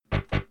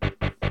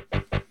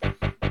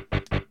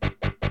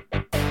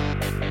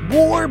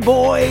War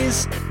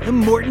Boys,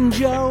 Morton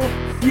Joe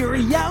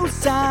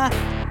Furiosa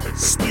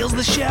steals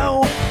the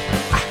show.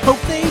 I hope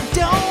they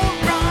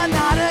don't run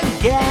out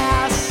of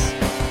gas,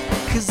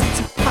 'cause it's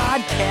a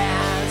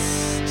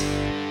podcast.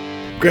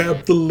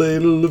 Grab the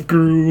ladle of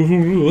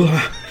gruel.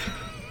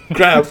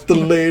 Grab the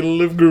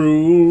ladle of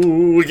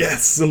gruel.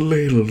 Yes, a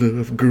ladle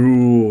of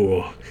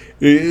gruel.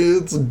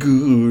 It's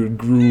good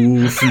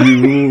gruel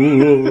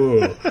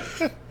fuel.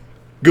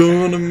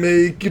 Gonna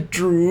make you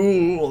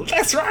drool.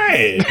 That's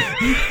right.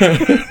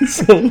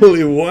 It's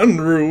only one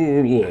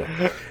rule,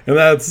 and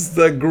that's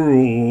the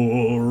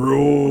gruel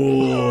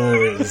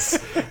rules.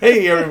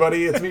 Hey,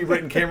 everybody, it's me,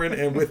 Britton Cameron,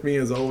 and with me,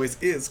 as always,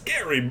 is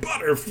Gary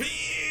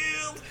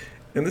Butterfield.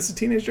 And this is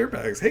Teenage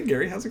Dirtbags. Hey,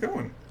 Gary, how's it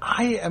going?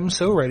 I am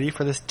so ready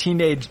for this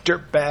Teenage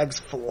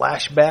Dirtbags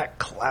flashback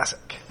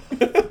classic.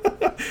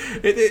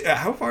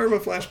 How far of a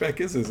flashback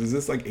is this? Is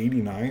this like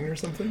 89 or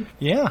something?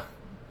 Yeah.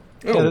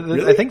 Oh, Yeah,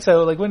 really? I think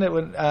so. Like when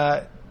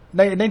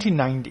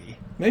 1990.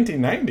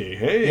 1990.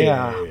 Hey.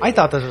 Yeah, I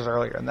thought this was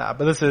earlier than that,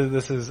 but this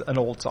is an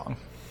old song.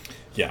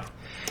 Yeah.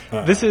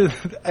 This is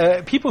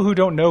people who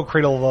don't know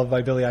 "Cradle of Love"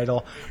 by Billy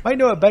Idol might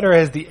know it better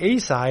as the A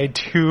side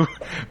to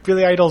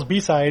Billy Idol's B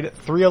side,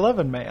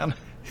 "311 Man."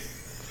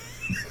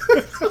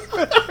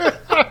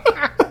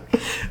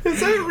 Is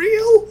that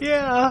real?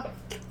 Yeah.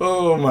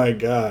 Oh my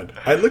god!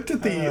 I looked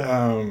at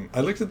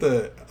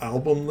the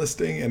album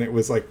listing, and it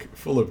was like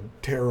full of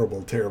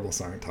terrible, terrible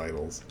song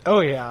titles.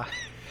 Oh yeah.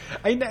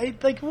 I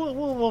like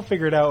we'll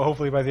figure it out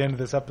hopefully by the end of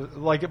this episode,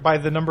 like by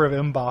the number of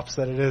mbops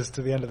that it is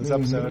to the end of this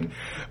episode.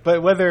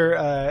 But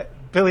whether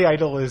Billy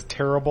Idol is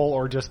terrible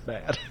or just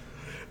bad.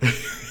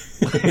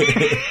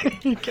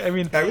 I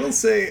mean, I will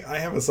say I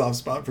have a soft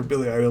spot for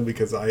Billy Idol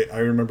because I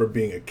remember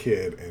being a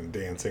kid and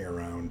dancing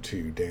around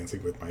to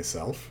Dancing with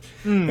Myself,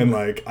 and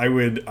like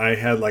I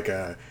had like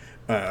a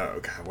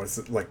what's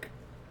it like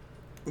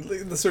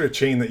the sort of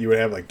chain that you would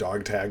have like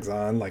dog tags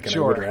on, like, and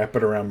Sure. I would wrap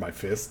it around my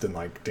fist and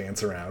like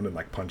dance around and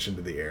like punch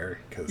into the air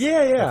because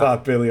Yeah. I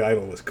thought Billy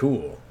Idol was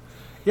cool.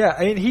 yeah,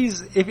 I mean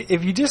he's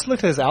if you just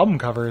looked at his album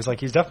covers, like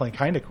he's definitely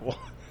kind of cool.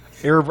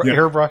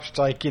 Airbrushed,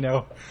 like, you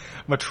know,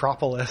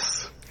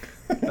 Metropolis.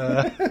 Things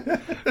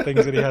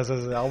that he has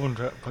as album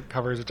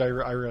covers, which I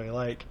really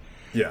like.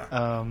 Yeah.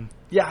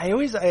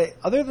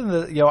 Other than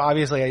the, you know,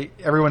 obviously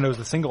everyone knows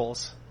the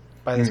singles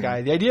by this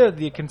guy.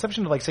 The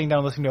conception of like sitting down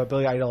and listening to a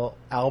Billy Idol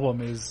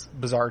album is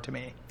bizarre to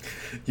me.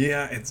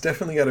 Yeah, it's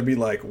definitely got to be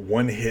like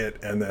one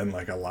hit and then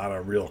like a lot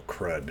of real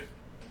crud.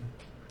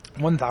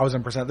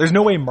 1000%. There's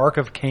no way Mark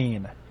of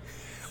Cain,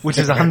 which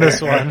is on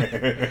this one,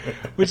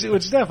 which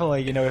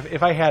definitely, you know,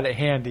 if I had it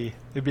handy,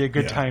 it'd be a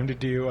good time to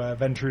do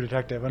Ven True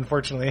Detective.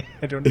 Unfortunately,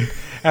 I don't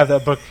have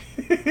that book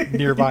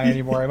nearby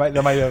anymore.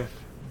 That might have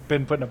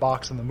been put in a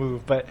box on the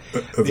move, but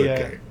That's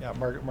okay.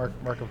 Mark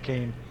of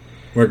Cain.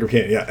 Mark of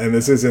Cain, yeah, and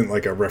this isn't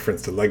like a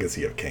reference to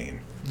Legacy of Cain.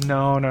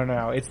 No.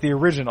 It's the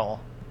original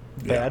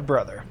Bad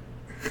Brother.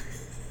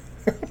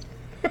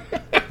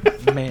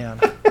 Man.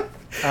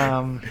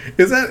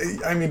 Is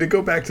that, I mean, to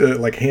go back to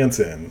like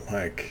Hanson,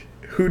 like,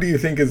 who do you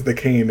think is the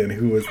Cain and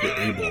who is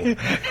the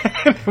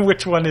Abel?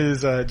 Which one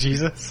is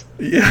Jesus?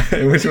 Yeah,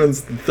 and which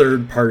one's the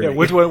third party? Yeah,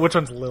 which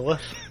one's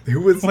Lilith?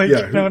 Who was, Like,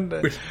 yeah,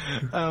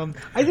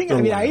 I think,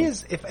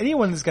 if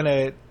anyone's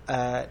gonna,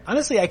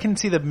 honestly, I can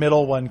see the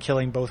middle one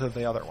killing both of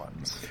the other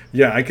ones.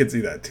 yeah, I could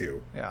see that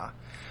too. Yeah.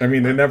 I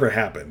mean, it never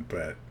happened,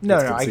 but No,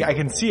 it's I can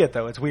conceivable. see it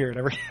though. It's weird.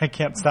 I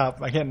can't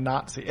stop. I can't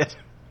not see it.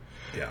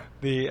 Yeah.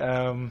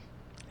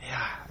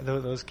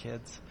 Those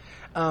kids.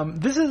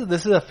 This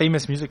is a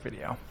famous music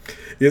video.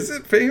 Is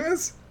it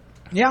famous?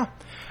 Yeah.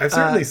 I've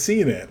certainly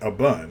seen it a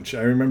bunch.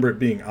 I remember it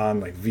being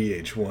on like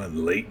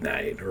VH1 late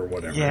night or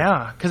whatever.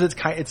 Yeah, because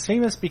it's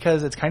famous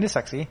because it's kind of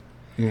sexy,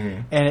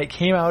 and it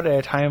came out at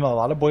a time a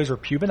lot of boys were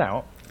pubing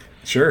out.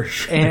 Sure.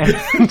 And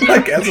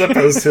like, as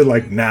opposed to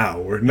like now,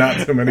 where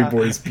not so many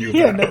boys puke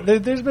yeah, out.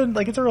 there's been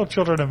like it's a real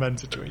children of men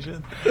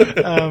situation.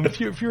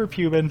 Fewer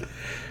pubing,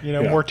 you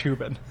know, more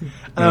tubing.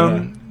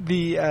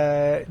 The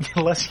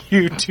less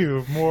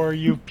YouTube, more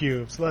you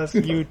pubes. Less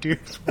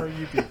YouTubes, more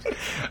you pubes.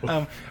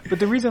 But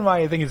the reason why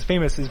I think it's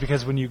famous is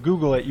because when you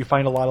Google it, you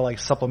find a lot of like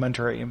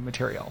supplementary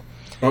material.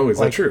 Oh, is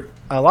that true?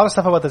 A lot of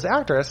stuff about this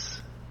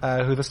actress,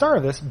 who the star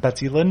of this,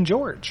 Betsy Lynn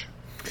George.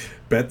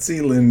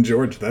 Betsy Lynn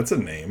George, that's a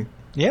name.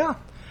 Yeah.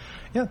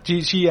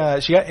 She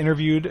got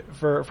interviewed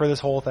for this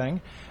whole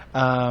thing.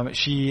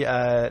 She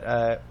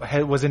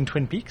was in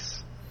Twin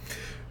Peaks.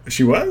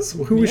 She was?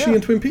 Who was she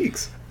in Twin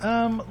Peaks?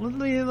 Let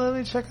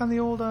me check on the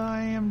old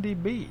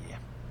IMDb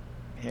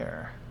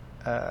here.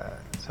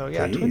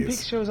 Please. Twin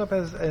Peaks shows up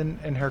as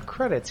in her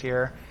credits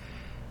here.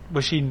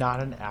 Was she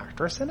not an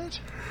actress in it?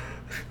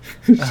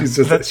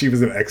 She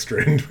was an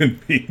extra in Twin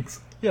Peaks.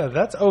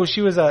 Yeah,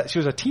 she was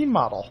a teen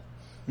model.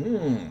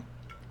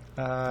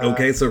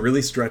 Okay, so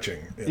really stretching.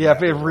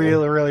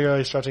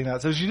 Really stretching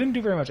that. So she didn't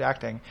do very much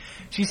acting.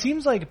 She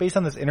seems like, based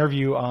on this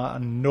interview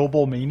on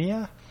Noble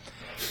Mania,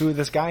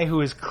 this guy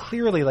who is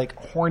clearly like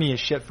horny as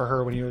shit for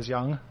her when he was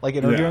young, like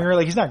interviewing her.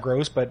 Like he's not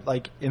gross, but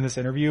like in this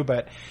interview,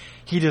 but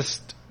he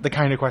just the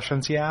kind of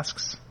questions he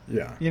asks.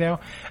 Yeah. You know?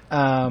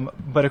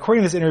 But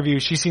according to this interview,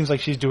 she seems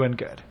like she's doing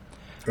good.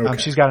 Okay.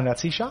 She's got an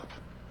Etsy shop.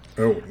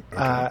 Oh,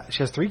 okay.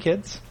 She has 3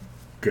 kids.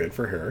 Good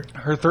for her.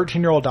 Her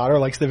 13-year-old daughter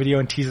likes the video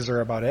and teases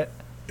her about it.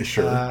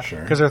 Sure.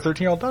 Because her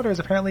 13-year-old daughter is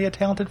apparently a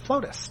talented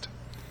flautist.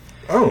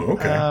 Oh,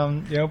 okay.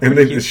 And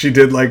then she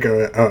did like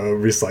a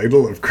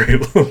recital of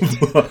Cradle of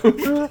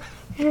Love.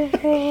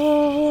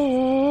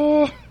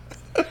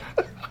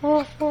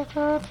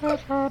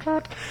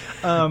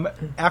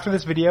 After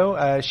this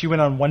video, she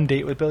went on one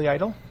date with Billy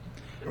Idol.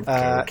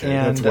 Okay,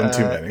 and, that's one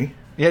too many.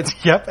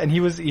 Yep, and he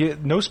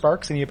had no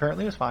sparks, and he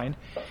apparently was fine.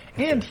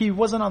 And he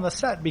wasn't on the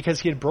set because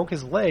he had broke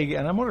his leg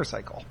on a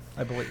motorcycle,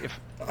 I believe.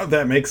 Oh,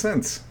 that makes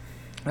sense.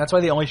 That's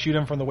why they only shoot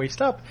him from the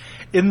waist up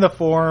in the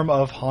form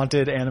of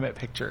haunted animate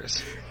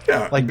pictures.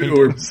 Yeah, like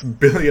or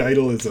Billy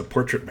Idol is a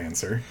portrait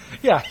mancer.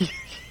 Yeah,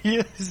 he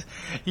is.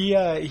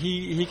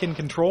 He can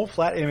control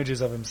flat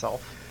images of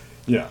himself.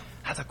 Yeah.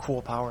 That's a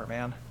cool power,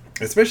 man.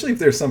 Especially if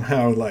they're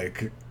somehow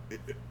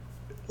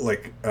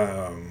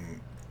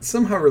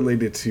somehow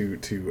related to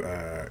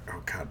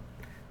oh god,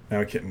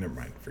 now I can't. Never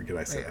mind. Forget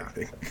I said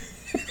anything.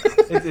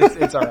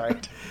 It's all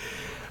right.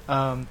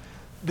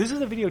 This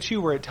is a video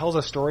too where it tells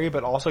a story,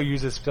 but also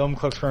uses film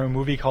clips from a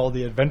movie called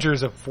The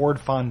Adventures of Ford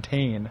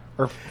Fontaine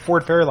or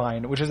Ford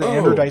Fairlane, which is an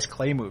Andrew Dice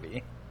Clay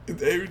movie.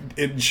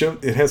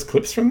 It has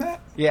clips from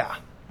that. Yeah.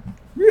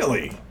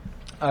 Really?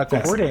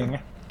 According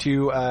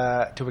to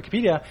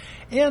Wikipedia,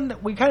 and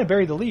we kind of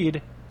buried the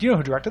lead. Do you know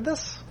who directed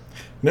this?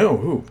 No,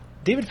 who?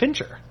 David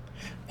Fincher.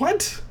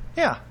 What?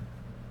 Yeah.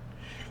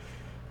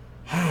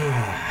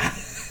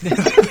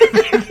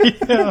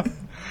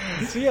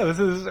 So yeah, this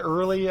is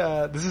early.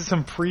 This is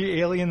some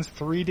pre-Aliens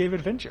 3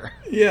 David Fincher.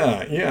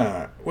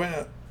 Yeah.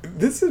 Well,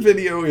 this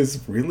video is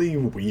really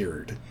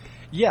weird.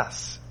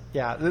 Yes.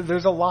 Yeah.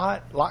 There's a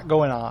lot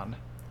going on.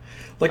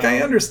 Like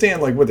I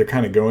understand like what they're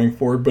kind of going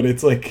for, but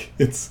it's like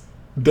it's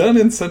done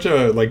in such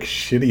a like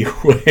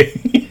shitty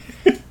way.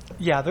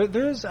 Yeah.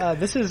 There's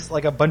this is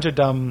like a bunch of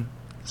dumb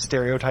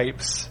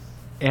stereotypes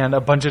and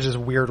a bunch of just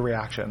weird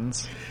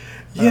reactions.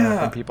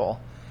 From people.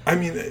 I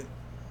mean,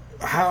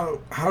 how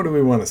do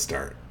we want to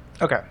start?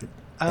 Okay.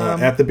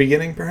 At the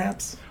beginning,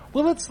 perhaps?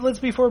 Well, let's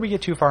before we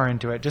get too far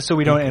into it, just so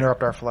we don't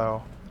interrupt our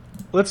flow,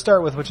 let's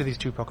start with which of these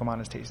 2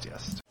 Pokemon is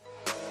tastiest.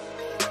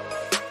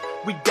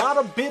 We got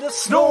a bit of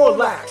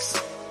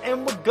Snorlax,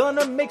 and we're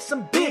gonna make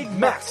some Big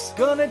Macs.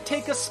 Gonna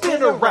take a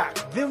spinner rack,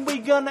 then we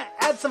gonna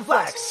add some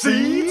flax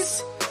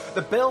seeds.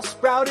 The bell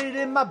sprouted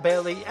in my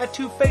belly,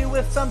 Etouffee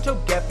with some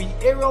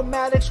Togepi,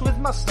 aromatics with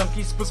my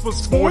stunky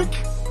spoink.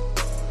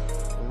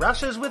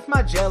 Rashes with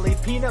my jelly,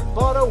 peanut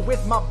butter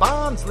with my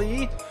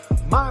Barnsley.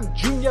 Mom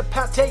Junior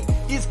Pate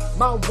is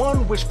my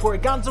one wish.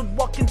 Porygon's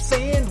walking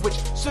sandwich,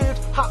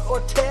 served hot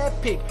or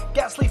tepid,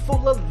 ghastly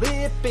full of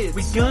lipids.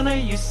 We gonna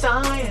use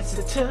science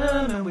to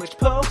determine which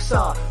pokes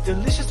are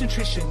delicious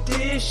nutrition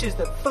dishes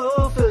that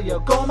fulfill your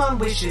gourmand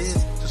wishes.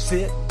 So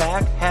sit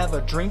back, have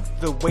a drink,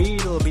 the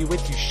wait'll be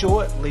with you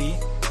shortly.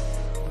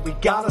 We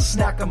gotta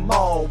snack 'em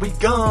all, we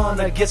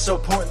gonna get so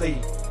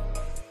portly.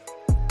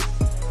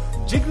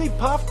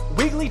 Jigglypuff,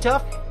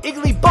 Wigglytuff,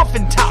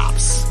 Igglybuffin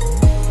tops.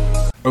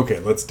 Okay,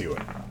 let's do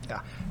it. Yeah.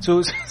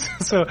 So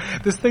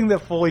this thing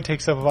that fully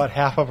takes up about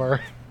half of our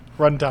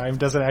runtime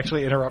doesn't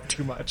actually interrupt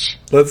too much.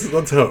 Let's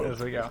hope.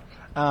 As we go.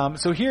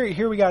 So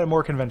here we got a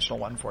more conventional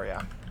one for you.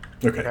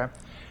 Okay.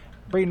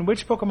 Brayden,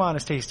 which Pokemon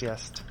is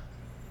tastiest?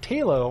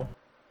 Tailo,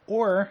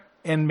 or,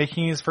 in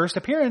making his first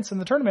appearance in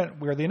the tournament,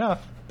 weirdly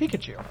enough,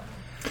 Pikachu.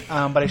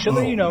 But I should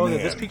let you know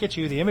that this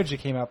Pikachu, the image that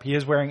came up, he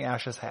is wearing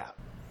Ash's hat.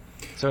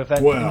 So if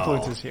that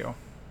influences you.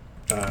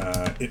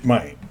 It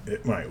might.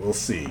 We'll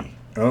see.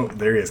 Oh,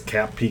 there he is,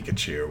 Cap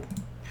Pikachu.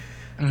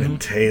 Mm-hmm. And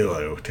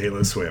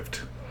Taylor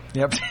Swift.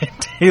 Yep,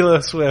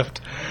 Taylor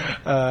Swift.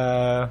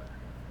 Yeah.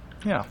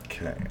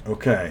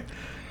 Okay.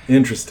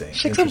 Interesting.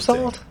 Shake some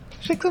salt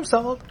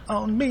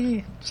on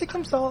me. Shake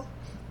some salt.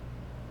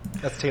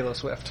 That's Taylor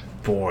Swift.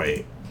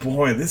 Boy,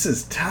 this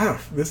is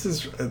tough. This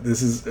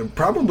is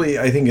probably,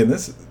 I think,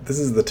 this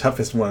is the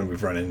toughest one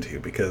we've run into,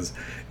 because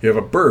you have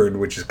a bird,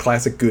 which is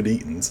classic good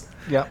eatins.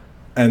 Yeah.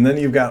 And then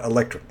you've got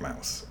Electric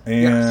Mouse.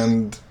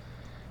 And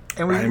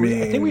I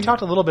think we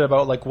talked a little bit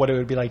about like what it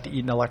would be like to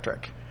eat an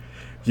electric.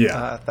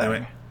 Yeah.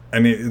 Thing. I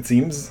mean, it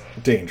seems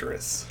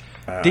dangerous.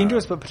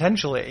 Dangerous, but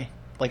potentially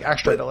like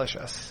extra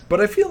delicious.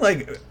 But I feel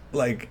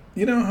like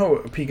you know how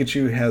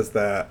Pikachu has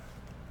that,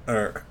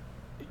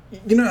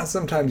 you know how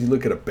sometimes you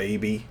look at a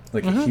baby,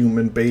 like a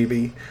human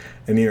baby,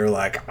 and you're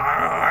like,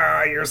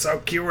 you're so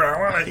cute, I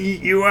want to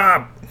eat you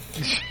up.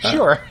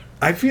 Sure.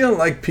 I feel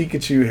like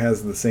Pikachu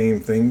has the same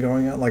thing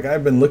going on. Like,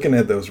 I've been looking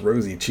at those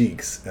rosy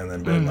cheeks and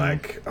then been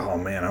like, oh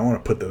man, I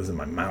want to put those in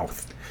my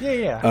mouth.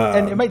 Yeah.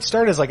 And it might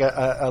start as like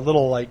a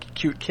little like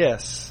cute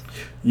kiss.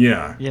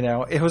 Yeah. You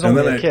know, it was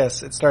only a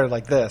kiss. It started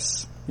like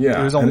this. Yeah.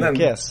 It was only a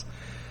kiss.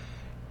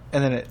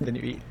 And then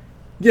you eat.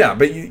 Yeah,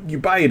 but you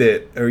bite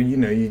it, or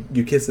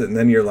you kiss it, and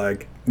then you're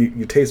like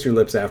you taste your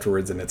lips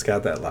afterwards, and it's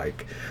got that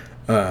like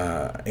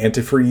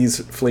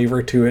antifreeze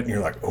flavor to it, and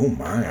you're like, oh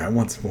my, I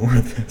want some more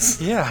of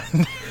this. Yeah,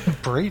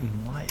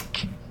 Brayden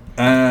like.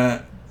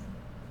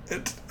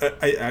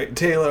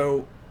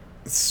 Talo,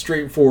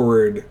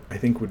 straightforward, I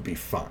think would be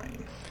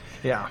fine.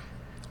 Yeah,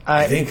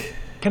 I think.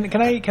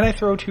 Can I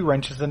throw 2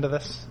 wrenches into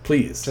this?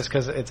 Please. Just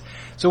because it's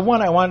so.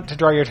 One, I want to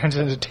draw your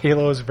attention to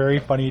Talo's very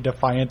funny,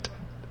 defiant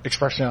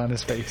expression on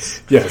his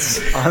face. Yes.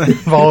 On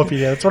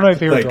Volapia. It's one of my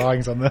favorite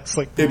drawings on this.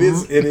 Like it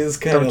is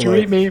kind of don't you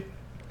eat me?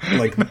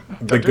 Like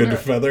the good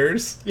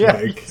feathers. Yeah.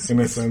 Like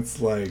in a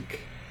sense, like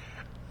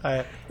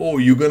oh,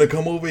 you gonna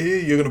come over here?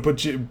 You're gonna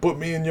put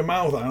me in your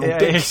mouth? I don't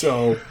think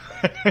so.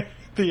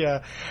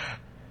 The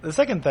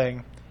second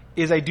thing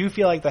is I do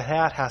feel like the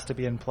hat has to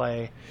be in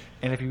play,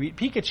 and if you eat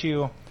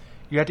Pikachu,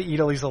 you have to eat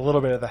at least a little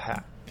bit of the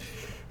hat.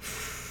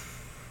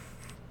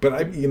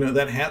 But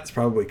that hat's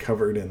probably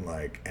covered in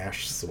like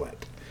ash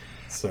sweat,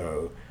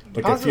 so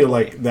like Possibly. I feel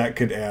like that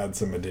could add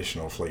some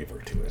additional flavor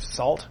to it.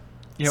 Salt,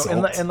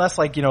 Salt? Unless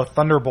like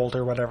Thunderbolt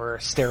or whatever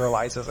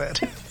sterilizes it.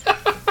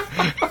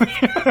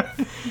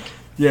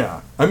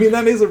 Yeah, I mean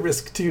that is a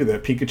risk too.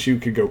 That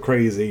Pikachu could go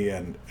crazy,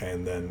 and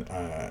then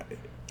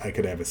I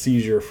could have a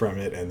seizure from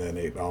it, and then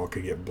it all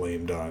could get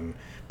blamed on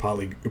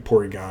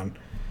Porygon.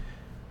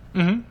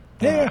 Mm-hmm.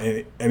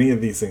 Yeah. Any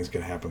of these things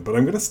could happen, but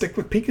I'm going to stick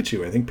with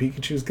Pikachu. I think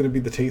Pikachu is going to be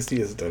the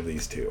tastiest of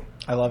these two.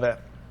 I love it.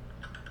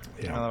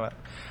 Yeah. I love it.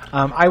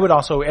 I would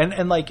also,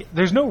 and like,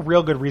 there's no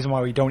real good reason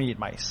why we don't eat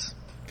mice.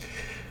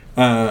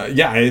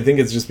 Yeah, I think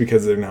it's just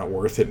because they're not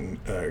worth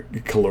it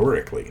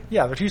calorically.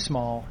 Yeah, they're too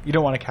small. You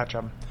don't want to catch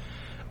them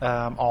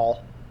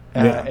all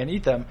and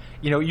eat them.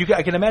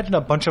 I can imagine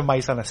a bunch of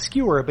mice on a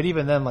skewer, but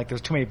even then, like,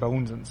 there's too many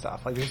bones and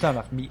stuff. Like, there's not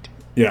enough meat.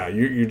 Yeah,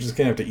 you're just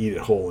going to have to eat it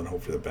whole and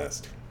hope for the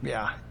best.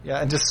 Yeah,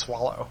 and just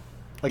swallow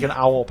like an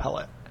owl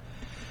pellet.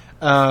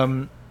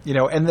 So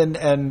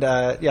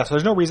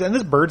there's no reason. And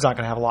this bird's not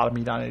going to have a lot of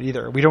meat on it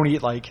either. We don't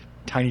eat like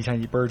tiny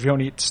birds. We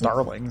don't eat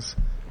starlings.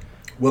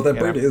 Well, that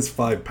bird is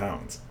 5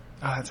 pounds.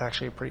 Oh, that's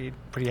actually a pretty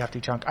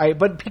hefty chunk.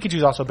 But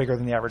Pikachu's also bigger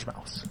than the average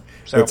mouse.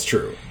 So that's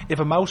true.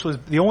 If a mouse was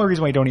the only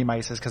reason why you don't eat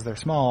mice is because they're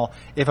small.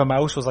 If a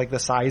mouse was like the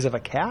size of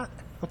a cat,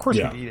 of course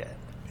you'd eat it.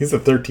 He's a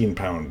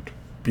 13-pound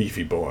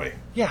beefy boy.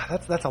 Yeah,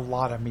 that's a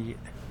lot of meat.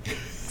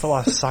 It's a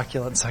lot of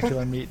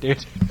succulent meat,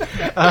 dude.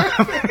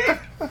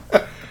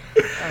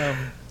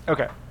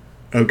 Okay.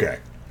 Okay.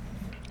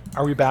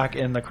 Are we back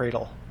in the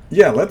cradle?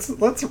 Yeah,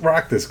 let's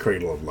rock this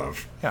cradle of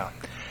love. Yeah.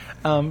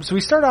 So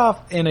we start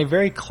off in a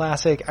very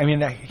classic. I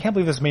mean, I can't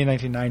believe this was made in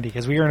 1990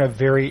 because we are in a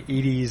very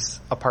 80s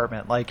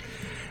apartment. Like,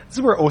 this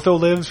is where Otho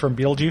lives from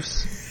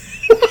Beetlejuice.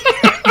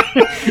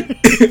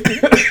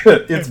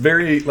 It's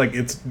very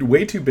it's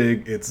way too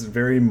big. It's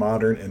very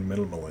modern and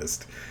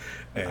minimalist,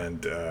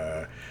 and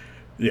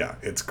yeah,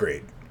 it's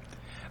great.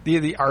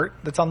 The art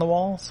that's on the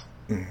walls,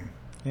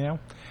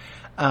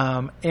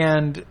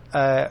 and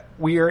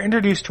we are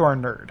introduced to our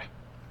nerd.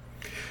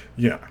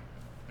 Yeah.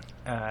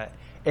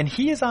 And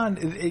he is on.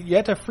 You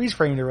have to freeze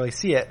frame to really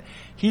see it.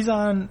 He's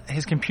on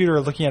his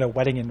computer looking at a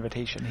wedding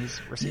invitation he's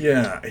received.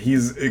 Yeah,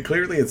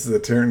 clearly it's the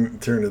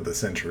turn of the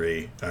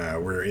century.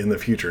 We're in the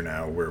future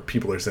now, where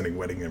people are sending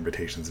wedding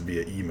invitations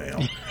via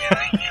email,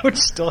 which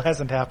still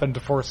hasn't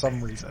happened for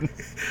some reason.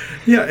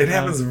 Yeah, it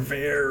happens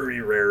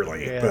very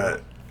rarely,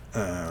 but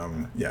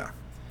yeah.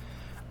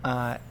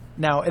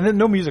 Now, and then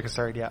no music has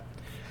started yet.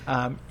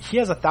 He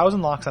has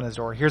 1,000 locks on his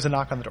door. Here's a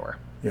knock on the door.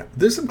 Yeah,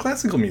 there's some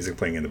classical music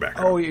playing in the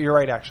background. Oh, you're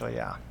right, actually,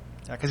 yeah,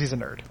 because he's a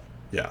nerd.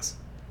 Yes.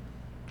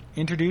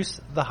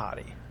 Introduce the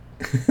hottie.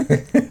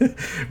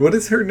 What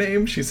is her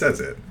name? She says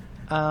it.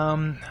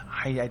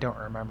 I don't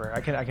remember.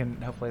 I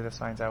can hopefully this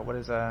finds out.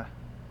 Does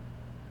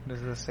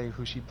this say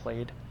who she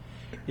played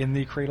in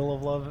the Cradle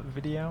of Love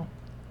video?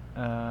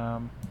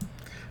 I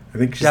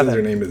think she Devin. says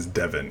her name is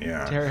Devin.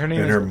 Yeah, her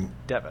name is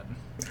Devin.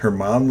 Her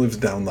mom lives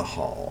down the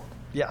hall.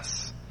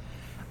 Yes.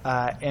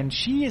 And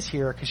she is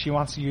here because she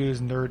wants to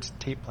use Nerd's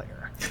tape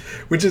player.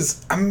 Which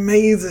is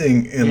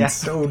amazing and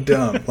so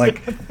dumb.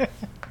 Like,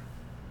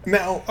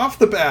 now, off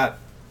the bat,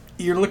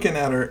 you're looking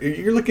at her,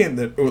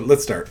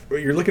 let's start.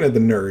 You're looking at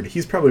the nerd.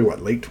 He's probably,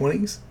 what, late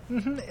 20s?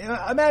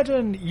 Mm-hmm.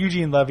 Imagine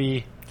Eugene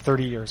Levy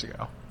 30 years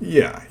ago.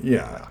 Yeah.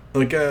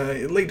 Like,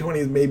 late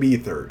 20s, maybe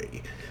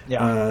 30.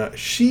 Yeah.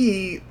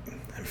 She,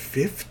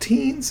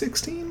 15,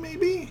 16,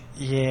 maybe?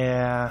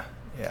 Yeah.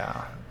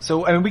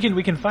 So, I mean,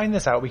 we can find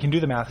this out. We can do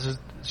the math. This was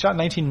shot in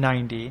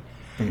 1990,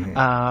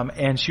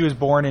 and she was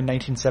born in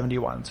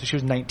 1971, so she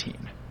was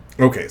 19.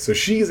 Okay, so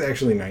she's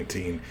actually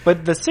 19.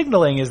 But the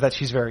signaling is that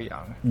she's very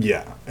young.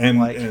 Yeah,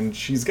 and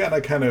she's got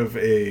a kind of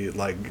a,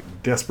 like,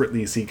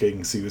 desperately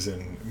seeking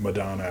Susan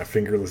Madonna,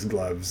 fingerless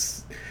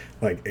gloves,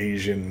 like,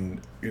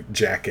 Asian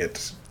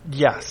jacket.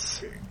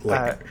 Yes.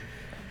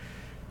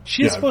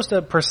 She is supposed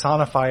to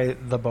personify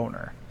the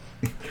boner.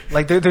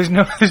 Like, there's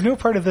no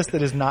part of this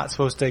that is not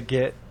supposed to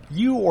get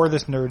you or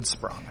this nerd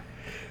sprung.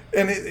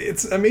 And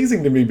it's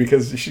amazing to me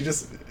because she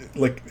just,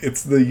 like,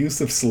 it's the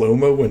use of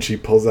slow-mo when she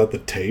pulls out the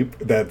tape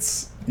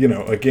that's,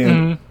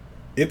 again,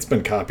 it's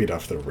been copied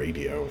off the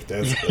radio.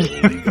 That's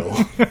illegal.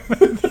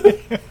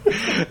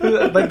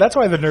 Like, that's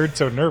why the nerd's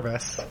so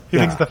nervous. He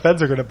thinks the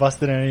feds are going to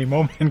bust in at any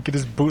moment and get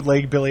his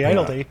bootleg Billy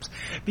Idol tapes.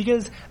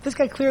 Because this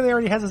guy clearly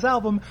already has his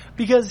album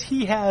because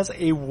he has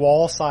a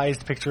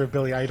wall-sized picture of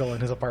Billy Idol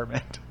in his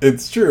apartment.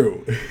 It's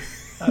true.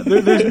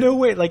 There's no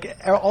way, like,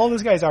 all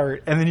this guy's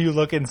art, and then you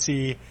look and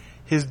see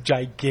his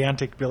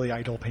gigantic Billy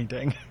Idol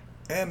painting.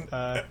 And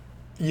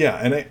yeah,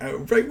 and I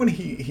right when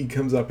he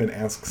comes up and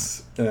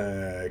asks,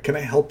 "Can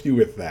I help you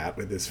with that?"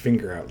 with his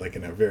finger out, like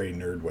in a very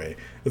nerd way.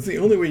 That's the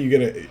only way you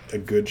get a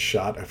good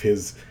shot of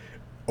his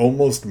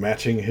almost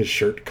matching his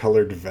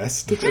shirt-colored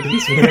vest that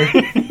he's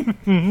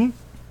wearing.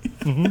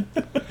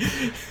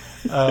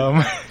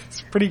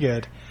 It's pretty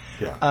good.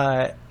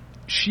 Yeah.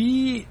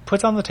 She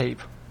puts on the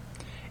tape,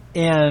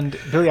 and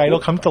Billy Idol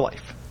comes to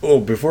life. Oh,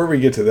 before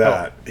we get to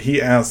that,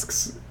 he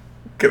asks,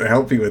 "Can I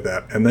help you with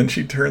that?" And then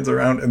she turns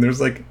around and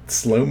there's like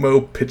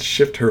slow-mo pitch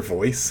shift her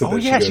voice so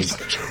that she goes, she's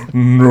like,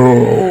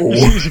 "No."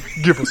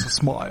 Give us a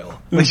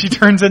smile. Like she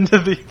turns into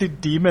the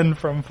demon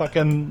from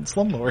fucking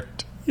Slumlord.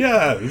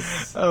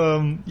 Yes.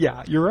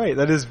 Yeah, you're right.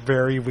 That is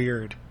very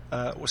weird.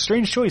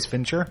 Strange choice,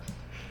 Fincher.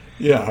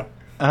 Yeah.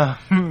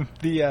 Then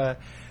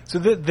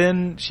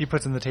she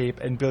puts in the tape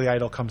and Billy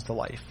Idol comes to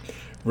life.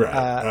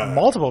 Right.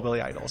 Multiple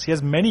Billy Idols. He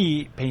has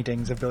many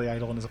paintings of Billy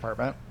Idol in his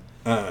apartment.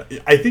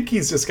 I think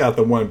he's just got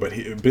the one, but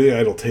Billy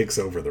Idol takes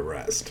over the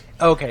rest.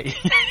 Okay.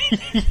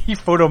 He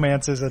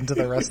photomances into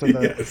the rest of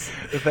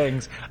the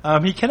things.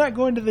 He cannot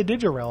go into the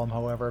Digirealm,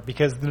 however,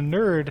 because the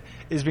nerd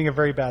is being a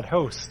very bad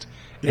host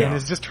and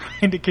is just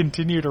trying to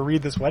continue to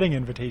read this wedding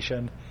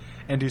invitation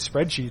and do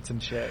spreadsheets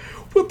and shit.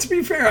 Well, to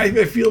be fair, I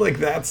feel like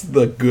that's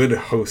the good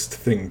host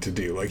thing to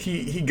do. Like,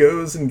 he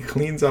goes and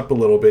cleans up a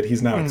little bit.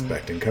 He's not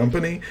expecting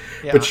company.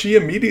 Yeah. But she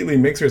immediately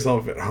makes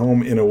herself at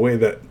home in a way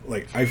that,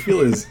 like, I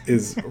feel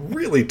is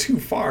really too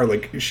far.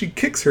 Like, she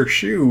kicks her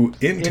shoe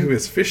into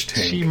his fish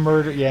tank.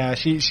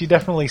 She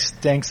definitely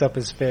stanks up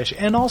his fish.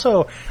 And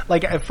also,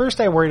 like, at first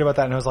I worried about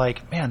that and I was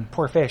like, man,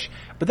 poor fish.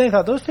 But then I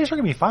thought, those fish are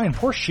going to be fine.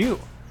 Poor shoe.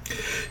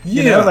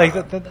 Yeah. You know, like,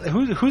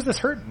 who's this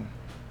hurting?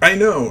 I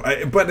know,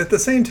 but at the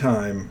same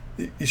time,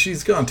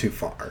 she's gone too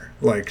far.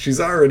 Like, she's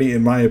already,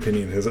 in my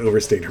opinion, has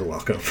overstayed her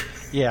welcome.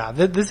 Yeah,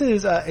 this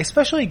is,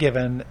 especially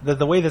given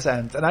the way this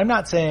ends, and I'm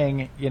not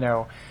saying, you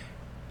know,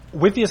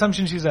 with the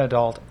assumption she's an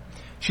adult,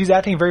 she's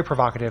acting very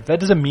provocative. That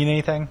doesn't mean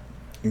anything.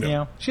 No. You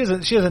know, she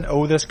doesn't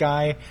owe this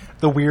guy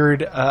the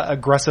weird,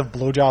 aggressive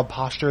blowjob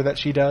posture that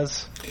she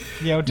does,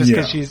 you know, just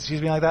because she's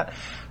being like that.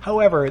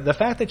 However, the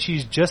fact that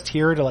she's just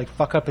here to, like,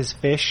 fuck up his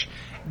fish,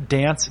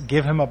 dance,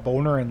 give him a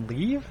boner, and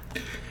leave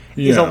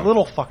is a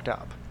little fucked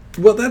up.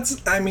 Well,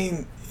 I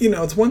mean, you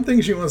know, it's one thing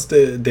she wants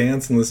to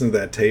dance and listen to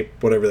that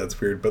tape, whatever, that's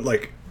weird, but,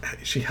 like,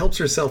 she helps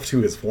herself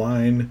to his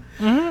wine.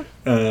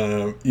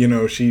 Mm-hmm. You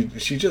know, she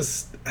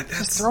just...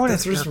 She's throwing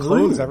his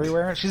clothes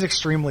everywhere. She's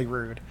extremely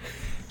rude.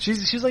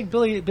 She's like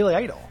Billy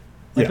Idol.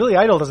 Like, Billy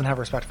Idol doesn't have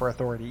respect for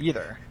authority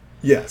either.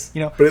 Yes, you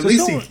know, but at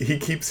least he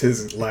keeps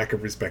his lack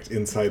of respect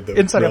inside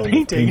a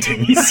painting.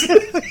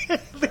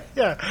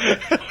 Yeah,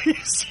 at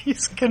least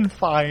he's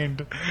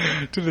confined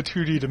to the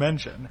 2D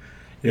dimension.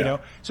 You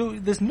know, so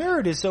this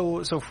nerd is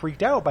so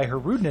freaked out by her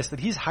rudeness that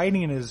he's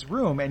hiding in his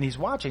room and he's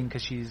watching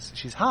because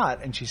she's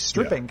hot and she's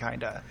stripping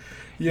kinda.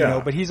 You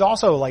know, but he's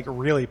also like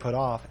really put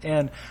off.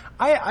 And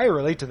I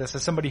relate to this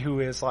as somebody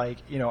who is like,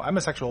 you know, I'm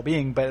a sexual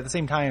being, but at the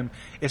same time,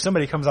 if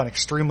somebody comes on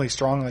extremely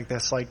strong like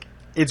this, like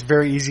it's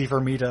very easy for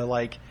me to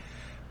like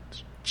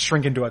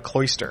shrink into a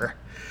cloister.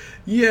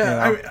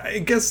 Yeah, you know? I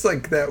guess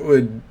like that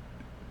would.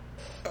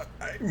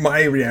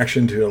 My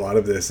reaction to a lot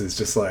of this is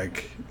just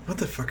like, what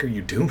the fuck are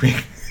you doing?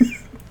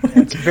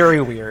 It's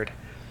very weird.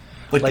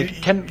 Like, let's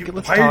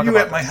why talk are you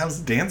about at my house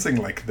dancing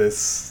like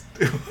this?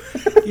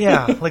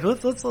 Yeah, like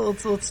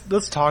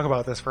let's talk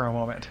about this for a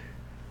moment,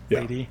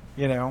 lady.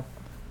 You know,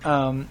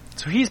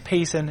 so he's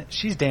pacing,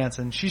 she's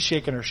dancing, she's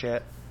shaking her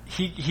shit.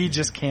 He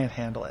just can't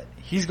handle it.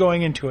 He's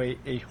going into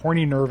a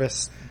horny,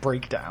 nervous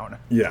breakdown.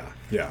 Yeah.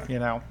 You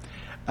know,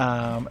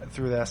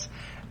 through this.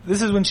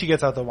 This is when she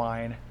gets out the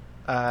wine.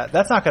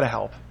 That's not going to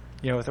help,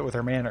 you know, with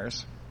her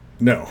manners.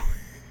 No.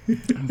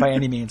 By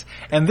any means.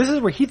 And this is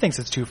where he thinks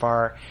it's too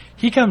far.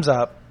 He comes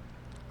up,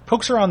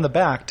 pokes her on the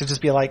back to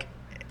just be like,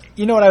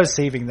 you know what, I was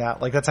saving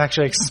that. Like, that's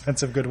actually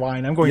expensive good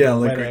wine. I'm going to a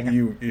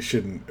wedding. You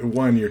shouldn't.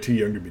 One, you're too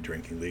young to be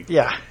drinking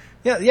legally.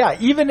 Yeah,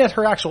 even at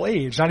her actual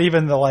age, not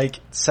even the, like,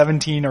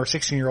 17 or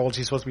 16-year-old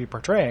she's supposed to be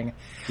portraying.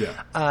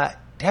 Yeah.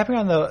 Tapping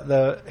on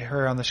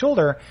her on the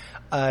shoulder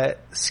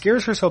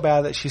scares her so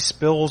bad that she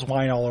spills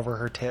wine all over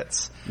her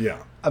tits.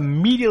 Yeah.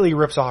 Immediately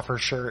rips off her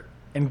shirt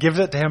and gives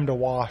it to him to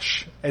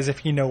wash as if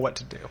he know what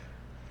to do.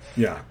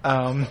 Yeah.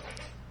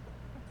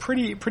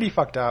 Pretty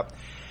fucked up.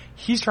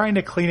 He's trying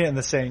to clean it in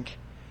the sink.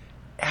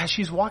 As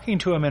she's walking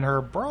to him in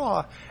her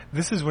bra,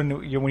 this is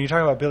when you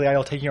talk about Billy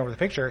Idol taking over the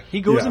picture,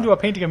 he goes into a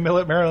painting of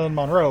Marilyn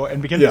Monroe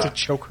and begins to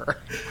choke her.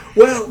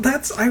 Well,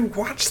 I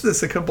watched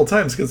this a couple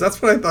times because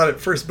that's what I thought at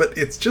first, but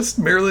it's just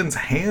Marilyn's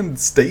hand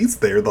stays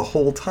there the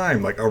whole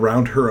time, like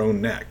around her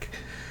own neck.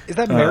 Is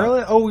that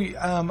Marilyn?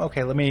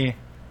 Okay, let me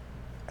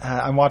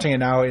I'm watching it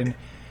now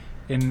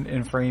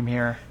in frame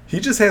here. He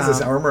just has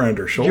his arm around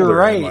her shoulder. You're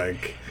right.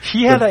 Like,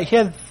 he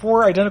had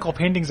 4 identical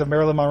paintings of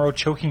Marilyn Monroe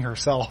choking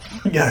herself.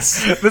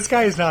 Yes. This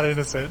guy is not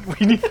innocent.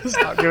 We need to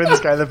stop giving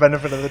this guy the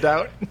benefit of the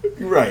doubt.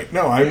 Right.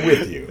 No, I'm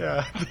with you.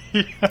 Yeah.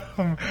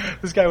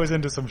 This guy was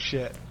into some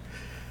shit.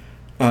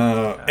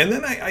 And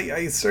then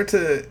I start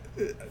to...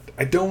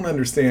 I don't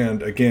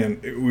understand, again,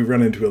 we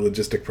run into a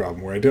logistic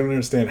problem where I don't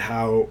understand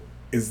how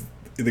is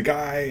the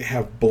guy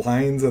have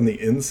blinds on the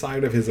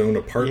inside of his own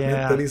apartment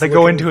that he's they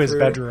go into through? his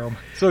bedroom.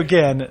 So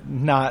again,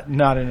 not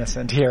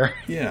innocent here.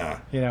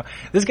 Yeah. You know,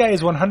 this guy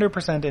is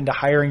 100% into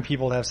hiring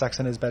people to have sex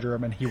in his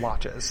bedroom, and he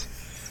watches.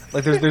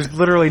 Like there's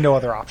literally no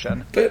other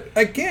option. But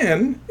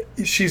again,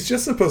 she's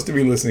just supposed to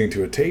be listening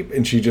to a tape,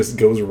 and she just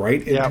goes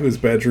right into his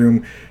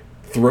bedroom,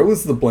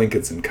 throws the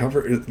blankets and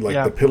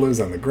the pillows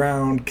on the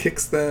ground,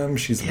 kicks them.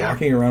 She's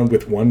walking around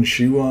with one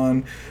shoe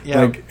on.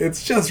 Like,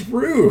 it's just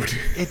rude.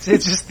 It's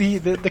just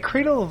the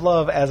cradle of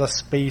love as a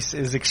space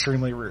is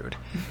extremely rude.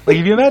 Like,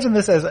 if you imagine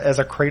this as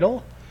a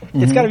cradle,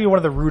 it's got to be one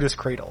of the rudest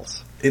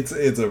cradles. It's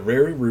a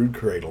very rude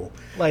cradle.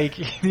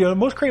 Like, you know,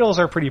 most cradles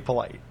are pretty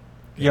polite.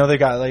 You know, they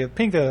got like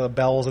pink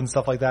bells and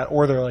stuff like that,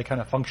 or they're like kind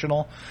of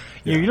functional.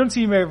 You don't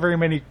see very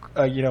many,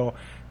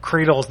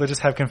 cradles that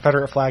just have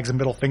Confederate flags and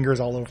middle fingers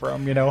all over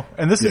them, you know?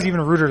 And this is even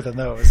ruder than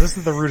those. This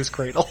is the rudest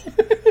cradle.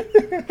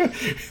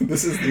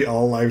 This is the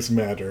All Lives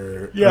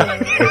Matter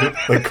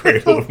the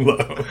cradle of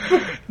love.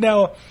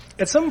 Now,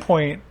 at some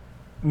point,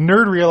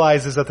 Nerd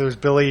realizes that there's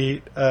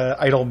Billy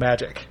Idol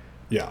magic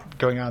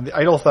going on. The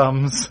idol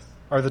thumbs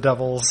are the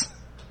devil's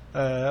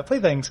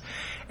playthings,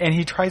 and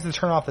he tries to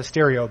turn off the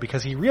stereo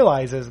because he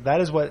realizes that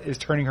is what is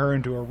turning her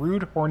into a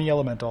rude, horny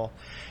elemental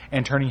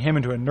and turning him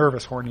into a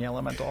nervous, horny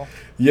elemental.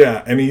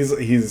 Yeah, and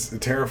he's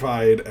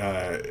terrified.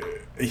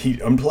 He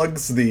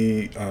unplugs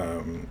the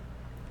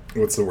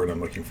what's the word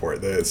I'm looking for?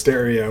 The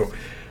stereo.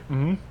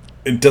 Mm-hmm.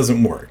 It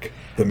doesn't work.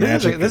 The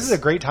magic. This is a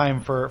great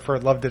time for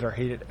Loved It or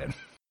Hated It.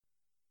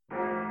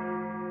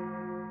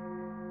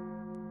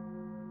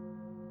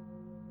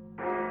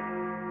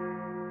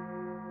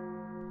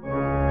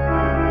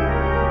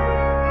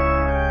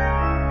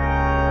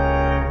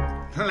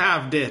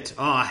 Loved it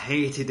or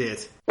hated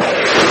it.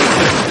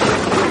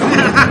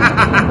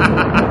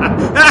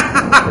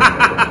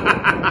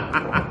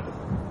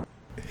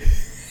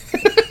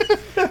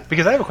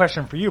 Because I have a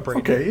question for you,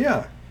 Brady. Okay,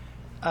 yeah.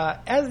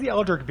 As the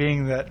Eldritch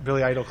being that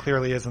Billy Idol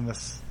clearly is in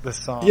this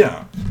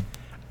song,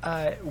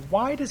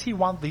 why does he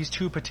want these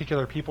two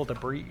particular people to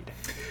breed?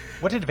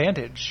 What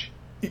advantage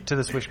to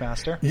this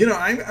Wishmaster? You know,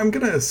 I'm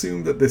going to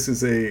assume that this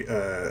is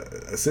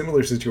a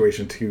similar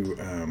situation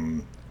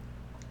to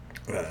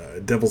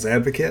Devil's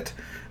Advocate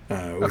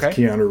with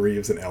Keanu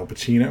Reeves and Al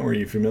Pacino. Are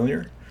you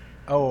familiar?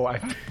 Oh,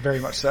 very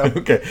much so.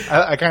 Okay.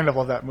 I kind of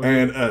love that movie.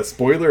 And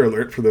spoiler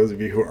alert for those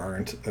of you who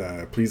aren't,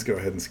 please go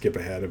ahead and skip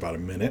ahead about a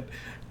minute.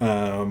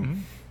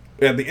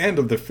 At the end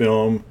of the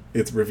film,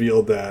 it's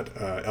revealed that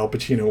Al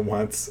Pacino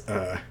wants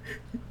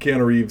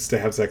Keanu Reeves to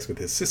have sex with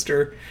his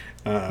sister,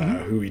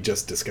 who he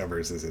just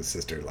discovers is his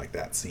sister, like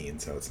that scene.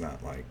 So it's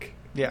not like,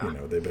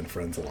 they've been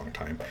friends a long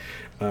time.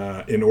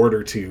 In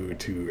order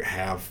to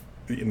have,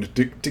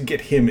 to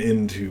get him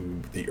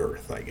into the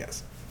earth, I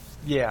guess.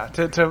 Yeah,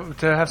 to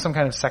have some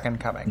kind of second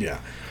coming. Yeah.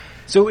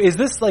 So is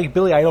this like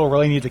Billy Idol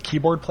really needs a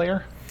keyboard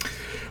player?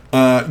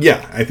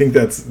 Yeah, I think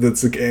that's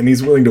and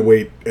he's willing to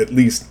wait at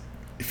least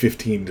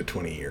 15 to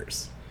 20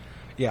 years.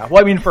 Yeah,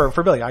 well, I mean, for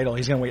Billy Idol,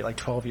 he's going to wait like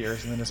 12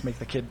 years and then just make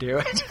the kid do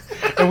it.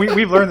 And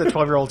we've learned that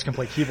 12-year-olds can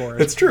play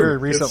keyboards. It's true. Very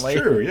recently.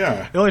 It's true,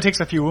 yeah. It only takes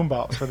a few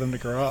bops for them to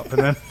grow up,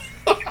 and then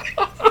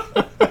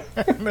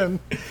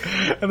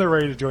and they're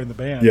ready to join the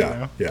band. Yeah, you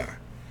know? yeah.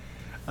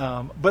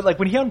 But like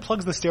when he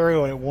unplugs the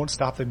stereo and it won't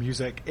stop the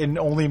music, it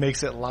only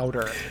makes it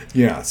louder.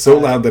 Yeah, so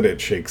loud that it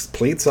shakes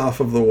plates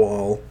off of the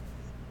wall.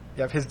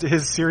 Yeah,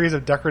 his series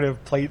of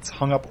decorative plates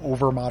hung up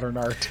over modern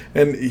art.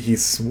 And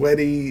he's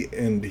sweaty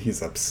and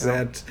he's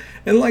upset. Yeah.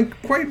 And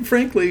like, quite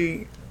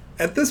frankly,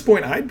 at this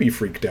point, I'd be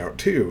freaked out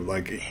too.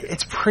 Like,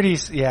 it's pretty.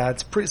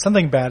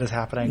 Something bad is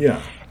happening.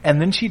 Yeah. And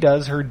then she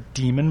does her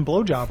demon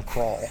blowjob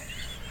crawl,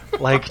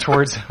 like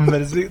towards him.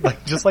 That is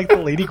like just like the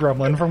Lady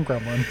Gremlin from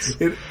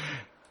Gremlins.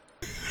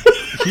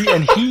 He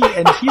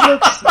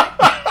looks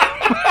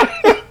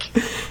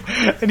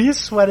and he's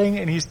sweating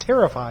and he's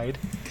terrified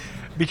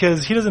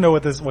because he doesn't know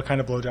what kind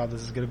of blowjob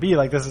this is going to be.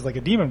 Like, this is like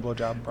a demon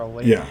blowjob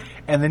probably. Yeah.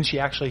 And then she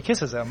actually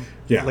kisses him,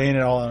 laying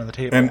it all on the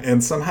table.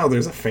 And somehow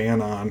there's a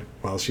fan on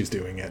while she's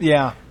doing it.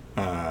 Yeah.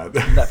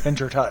 That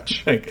Fincher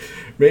touch. Like,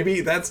 maybe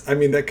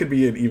that could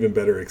be an even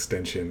better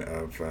extension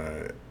of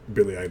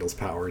Billy Idol's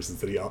powers,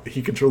 is that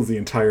he controls the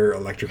entire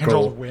electrical.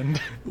 Controls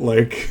wind.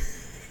 Like.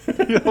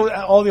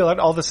 all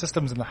the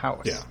systems in the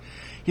house. Yeah.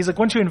 He's like,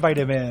 once you invite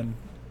him in,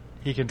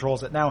 he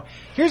controls it. Now,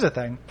 here's the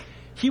thing.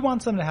 He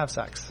wants them to have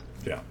sex.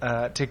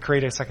 Yeah. To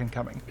create a second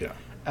coming. Yeah.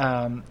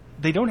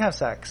 They don't have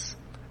sex.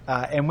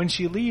 And when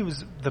she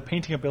leaves, the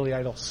painting of Billy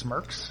Idol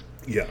smirks.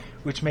 Yeah.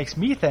 Which makes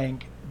me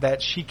think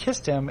that she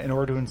kissed him in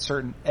order to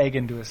insert an egg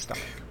into his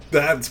stomach.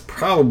 That's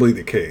probably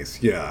the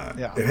case. Yeah.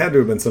 Yeah. It had to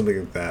have been something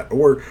like that,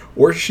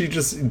 or she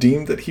just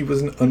deemed that he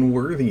was an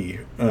unworthy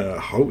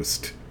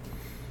host.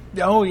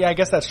 Oh yeah, I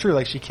guess that's true.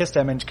 Like she kissed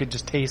him and could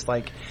just taste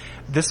like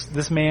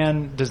this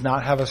man does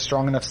not have a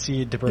strong enough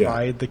seed to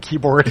provide the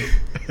keyboard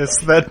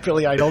that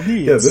Billy Idol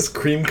needs. Yeah, this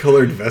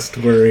cream-colored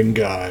vest-wearing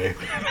guy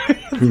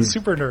who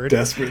super nerd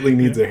desperately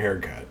needs a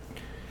haircut.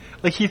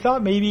 Like he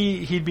thought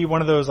maybe he'd be one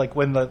of those like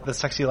when the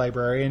sexy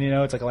librarian,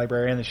 it's like a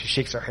librarian that she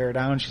shakes her hair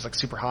down, she's like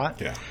super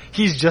hot. Yeah.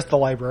 He's just the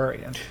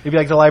librarian. It'd be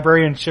like the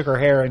librarian shook her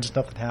hair and just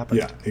nothing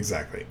happened. Yeah,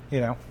 exactly.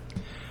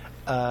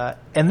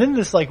 And then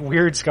this like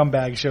weird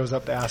scumbag shows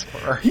up to ask for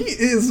her. He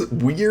is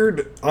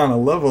weird on a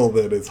level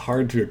that is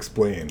hard to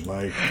explain.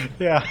 Like,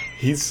 yeah,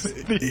 he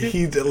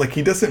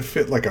doesn't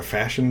fit like a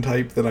fashion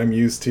type that I'm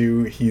used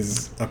to.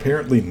 He's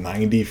apparently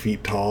 90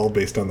 feet tall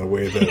based on the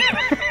way that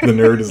the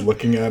nerd is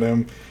looking at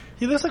him.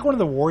 He looks like one of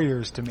the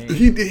warriors to me.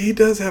 He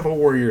does have a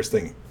warrior's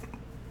thing.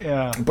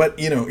 Yeah, but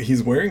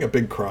he's wearing a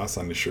big cross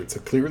on his shirt,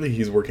 so clearly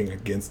he's working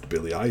against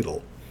Billy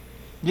Idol.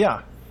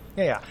 Yeah.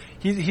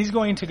 He's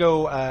going to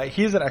go.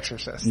 He is an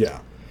exorcist.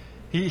 Yeah.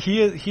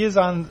 He is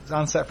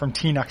on set from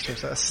Teen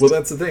Exorcist. Well,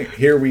 that's the thing.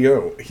 Here we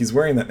go. He's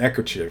wearing that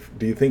neckerchief.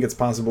 Do you think it's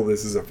possible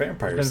this is a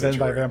vampire Invented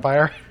by a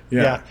vampire?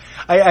 Yeah.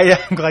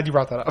 I'm glad you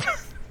brought that up.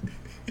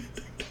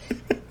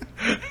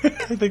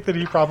 I think that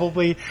he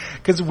probably...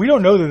 Because we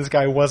don't know that this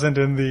guy wasn't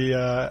in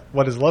the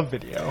What Is Love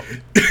video.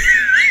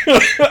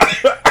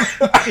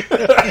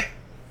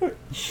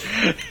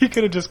 He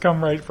could have just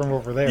come right from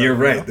over there. You're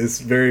right. This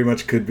very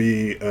much could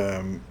be...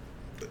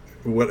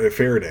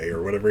 Faraday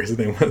or whatever his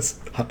name was.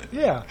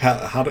 Yeah.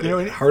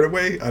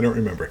 Hardaway? I don't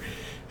remember.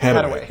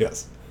 Hadaway.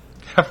 Yes.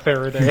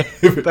 Faraday.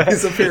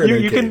 He's a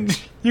Faraday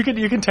cage. You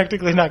can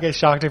technically not get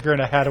shocked if you're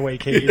in a Hadaway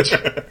cage.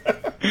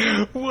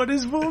 What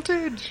is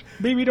voltage?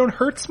 Baby, don't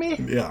hurts me?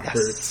 Yeah, yes.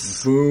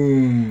 Hurts.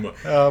 Boom.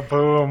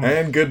 Boom.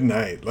 And good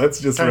night.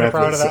 Let's just Kinda wrap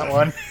proud this of up. that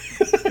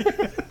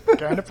one.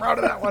 Kind of proud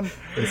of that one.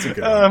 That's a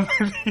good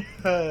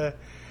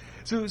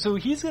one. So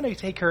he's going to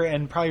take her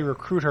and probably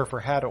recruit her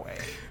for Hadaway.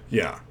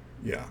 Yeah.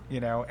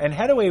 And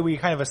Hadaway we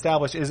kind of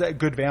established is a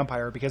good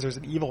vampire because there's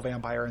an evil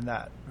vampire in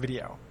that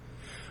video.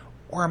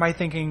 Or am I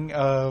thinking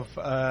of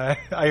I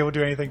Will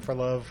Do Anything for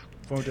Love?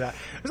 Won't do that.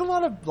 There's a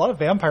lot of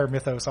vampire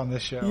mythos on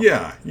this show.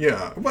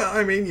 Yeah. Well,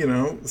 I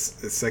mean,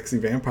 sexy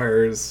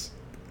vampires.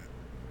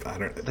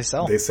 They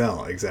sell. They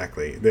sell,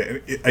 exactly.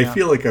 I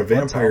feel like a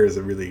vampire is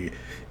a really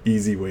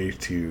easy way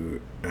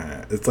to.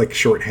 It's like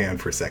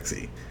shorthand for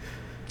sexy.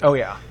 Oh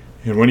yeah.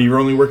 And when you're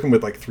only working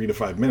with like 3 to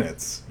 5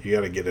 minutes, you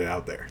got to get it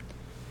out there.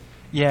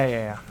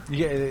 Yeah.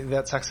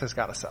 That sex has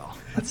got to sell.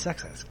 That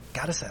sex has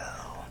got to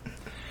sell.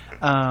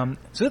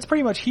 So that's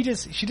pretty much. She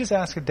just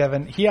asks if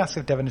Devin. He asks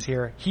if Devin is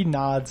here. He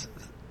nods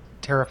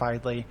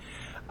terrifiedly.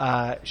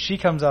 She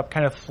comes up,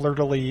 kind of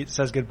flirtily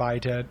says goodbye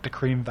to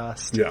Cream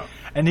Vest. Yeah.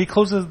 And he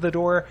closes the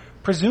door,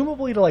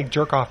 presumably to like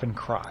jerk off and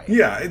cry.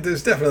 Yeah,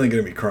 there's definitely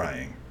going to be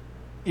crying.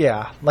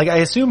 Yeah, like I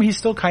assume he's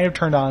still kind of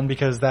turned on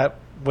because that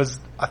was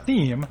a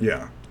theme.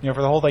 Yeah.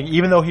 For the whole thing,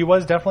 even though he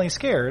was definitely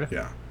scared.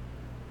 Yeah.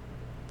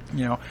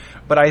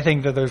 But I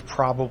think that there's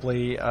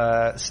probably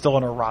still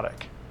an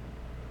erotic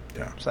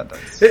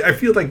sentence. I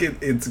feel like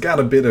it's got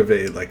a bit of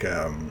a like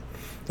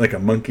a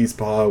monkey's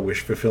paw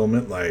wish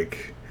fulfillment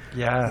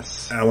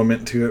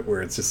element to it,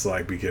 where it's just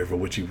like, be careful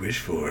what you wish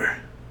for.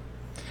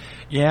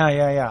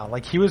 Yeah.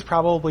 Like he was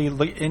probably,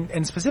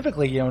 and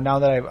specifically, now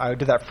that I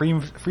did that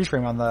freeze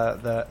frame on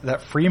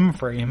that frame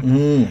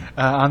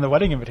on the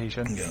wedding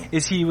invitation,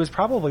 is he was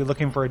probably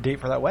looking for a date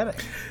for that wedding.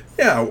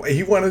 Yeah,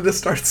 he wanted to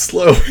start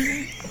slow.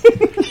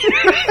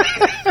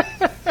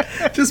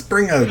 Just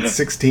bring a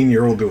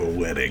 16-year-old to a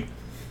wedding.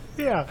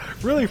 Yeah,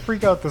 really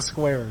freak out the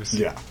squares.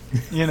 Yeah.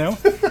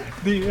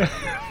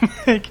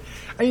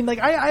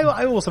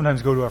 I will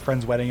sometimes go to a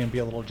friend's wedding and be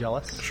a little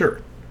jealous. Sure.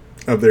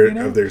 Of their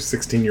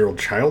 16-year-old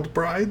child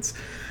brides?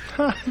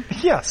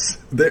 Yes.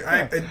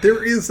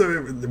 There is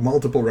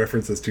multiple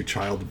references to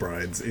child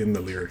brides in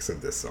the lyrics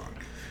of this song.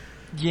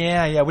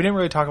 Yeah. We didn't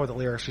really talk about the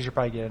lyrics. We should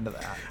probably get into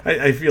that.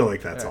 I feel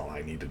like that's all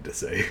I needed to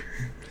say.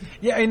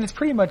 Yeah, and it's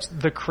pretty much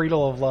the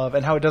cradle of love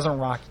and how it doesn't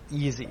rock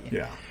easy.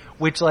 Yeah.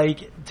 Which,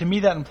 to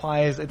me, that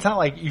implies it's not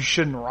like you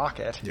shouldn't rock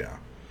it. Yeah.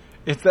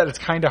 It's that it's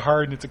kind of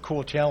hard and it's a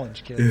cool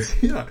challenge, kids.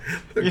 Yeah.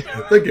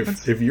 Like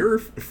if you're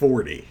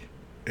 40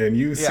 and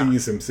you see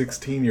some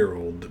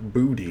 16-year-old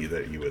booty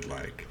that you would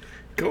like,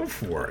 go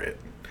for it.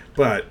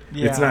 But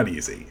it's not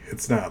easy.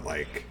 It's not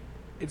like...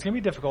 It's going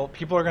to be difficult.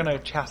 People are going to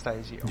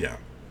chastise you. Yeah.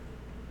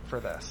 For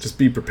this. Just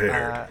be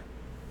prepared.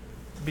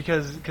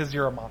 Because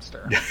you're a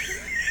monster.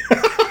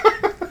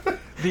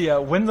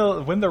 When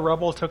the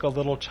rebel took a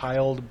little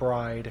child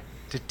bride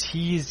to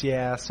tease,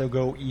 so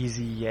go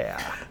easy,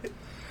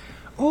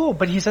 Oh,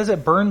 but he says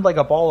it burned like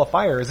a ball of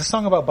fire. Is this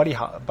song about Buddy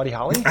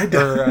Holly?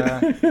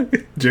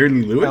 Jerry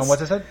Lee Lewis?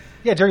 What's it said?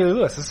 Yeah, Jerry Lee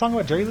Lewis. Is this song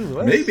about Jerry Lee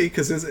Lewis? Maybe,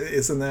 because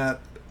isn't that...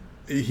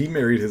 He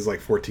married his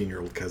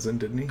 14-year-old cousin,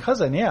 didn't he?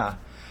 Cousin, yeah.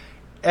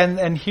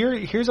 And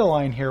here's a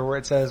line here where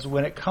it says,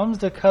 when it comes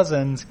to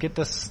cousins, get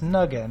to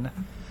snuggin'.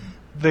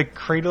 The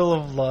Cradle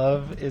of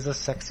Love is a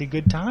sexy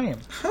good time.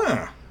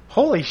 Huh.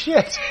 Holy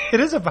shit! It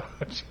is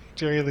about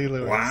Jerry Lee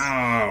Lewis.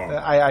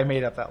 Wow. I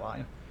made up that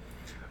line,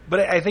 but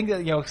I think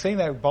that saying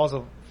that Balls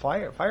of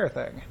Fire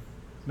thing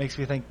makes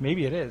me think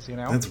maybe it is.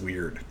 That's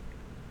weird.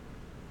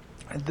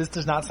 This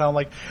does not sound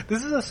like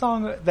this is a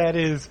song that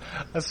is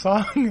a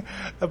song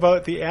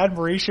about the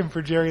admiration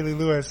for Jerry Lee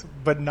Lewis,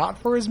 but not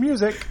for his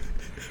music,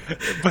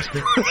 but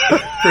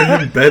for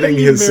him betting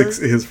his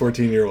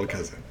 14-year-old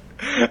cousin.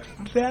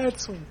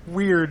 That's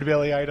weird,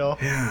 Billy Idol.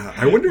 Yeah,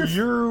 I wonder if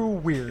you're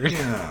weird.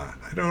 Yeah,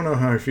 I don't know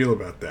how I feel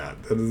about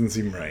that. That doesn't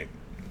seem right.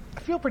 I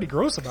feel pretty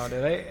gross about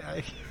it.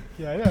 I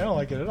don't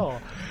like it at all.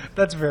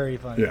 That's very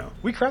funny. Yeah,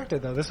 we cracked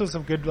it though. This was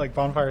some good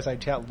Bonfireside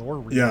Chat lore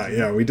reading.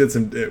 Yeah, we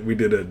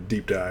did a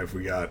deep dive.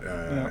 We got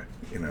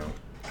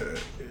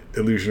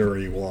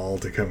Illusionary Wall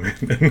to come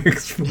in and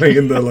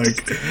explain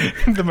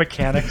the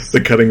mechanics, the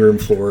cutting room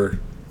floor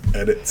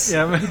edits.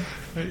 Yeah,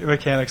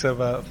 mechanics of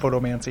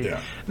photomancy.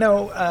 Yeah.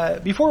 Now,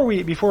 before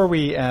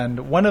we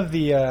end, one of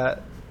the a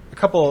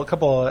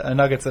couple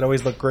nuggets that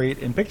always look great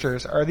in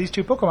pictures are these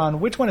two Pokemon.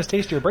 Which one is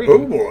tastier, Brady?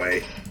 Oh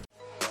boy.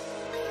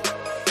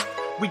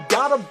 We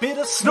got a bit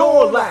of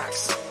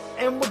Snorlax,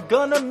 and we're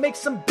gonna make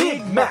some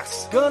Big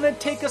Macs. Gonna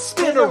take a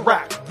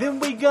Spinarak,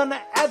 then we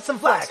gonna add some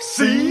flax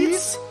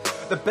seeds.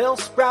 The bell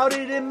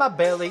sprouted in my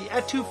belly,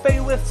 Etouffee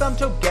with some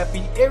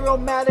Togepi,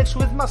 aromatics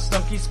with my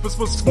Stunky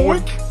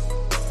Spoink.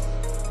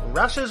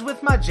 Rashes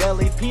with my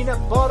jelly,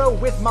 peanut butter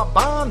with my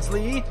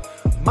Bonsley.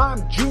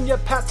 Mom Junior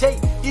Pate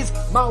is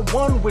my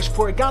one wish.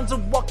 Porygon's a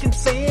walking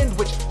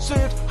sandwich,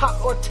 served hot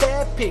or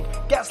tepid,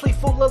 ghastly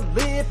full of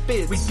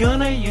lipids. We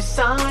gonna use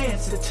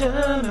science to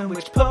determine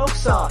which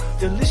pokes are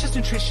delicious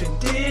nutrition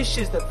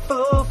dishes that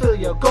fulfill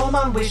your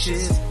gourmand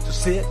wishes. So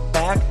sit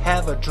back,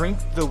 have a drink,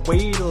 the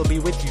wait'll be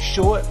with you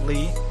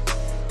shortly.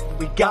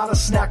 We gotta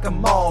snack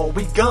 'em all,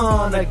 we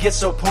gonna get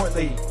so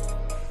portly.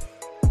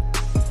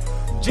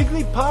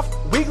 Jigglypuff,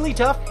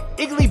 Wigglytuff,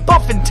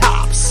 Igglybuff and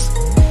Tops.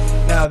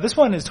 Now, this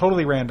one is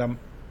totally random.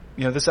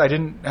 This I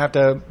didn't have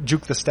to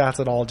juke the stats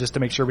at all just to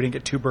make sure we didn't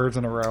get two birds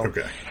in a row.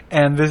 Okay.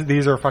 And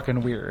these are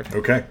fucking weird.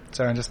 Okay.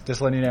 So I'm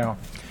just letting you know.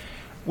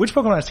 Which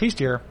Pokemon is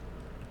tastier,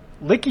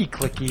 Licky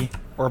Clicky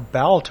or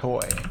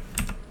Baltoy?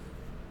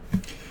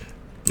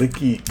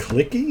 Licky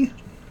Clicky?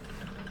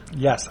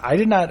 Yes,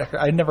 I'd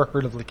never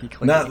heard of Licky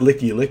Clicky. Not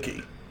Licky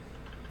Licky.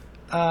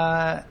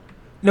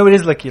 No, it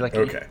is Licky Licky.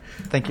 Okay.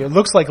 Thank you. It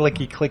looks like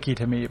Licky Clicky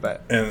to me,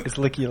 but and, it's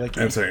Licky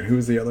Licky. I'm sorry, and who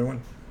was the other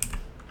one?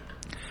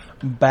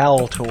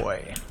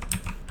 Baltoy.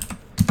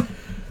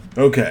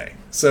 Okay,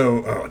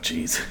 so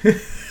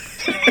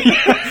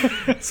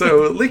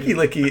so Licky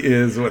Licky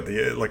is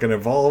like an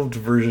evolved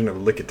version of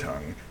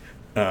Lickitung,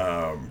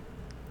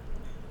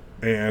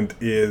 and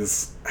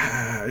is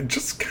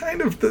just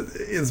kind of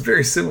is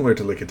very similar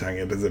to Lickitung.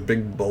 It is a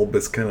big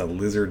bulbous kind of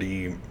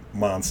lizardy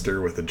monster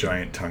with a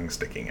giant tongue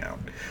sticking out.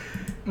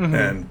 Mm-hmm.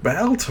 And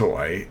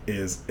Baltoy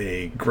is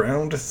a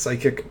ground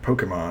psychic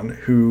Pokemon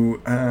who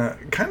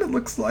kind of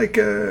looks like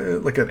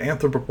an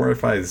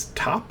anthropomorphized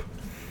top.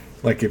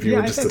 Like if you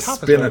were just to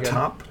spin a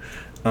top,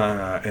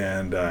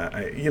 and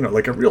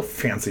like a real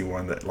fancy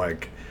one that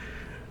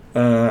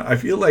I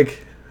feel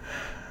like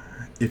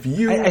if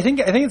you... I think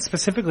it's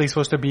specifically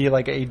supposed to be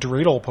like a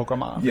Dreidel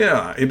Pokemon.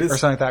 Yeah, it is. Or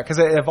something like that, because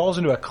it evolves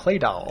into a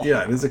Claydol.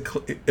 Yeah, it is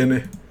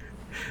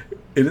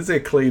it is a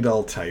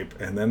Claydol type,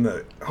 and then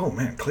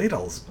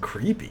Claydol's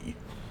creepy.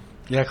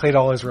 Yeah,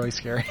 Claydol is really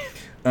scary.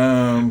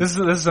 This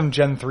is some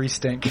Gen 3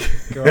 stink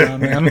going on,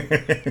 man.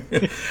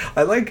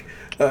 I like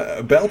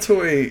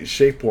Baltoy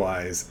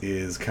shape-wise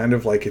is kind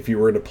of like if you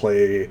were to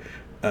play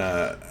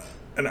an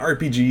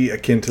RPG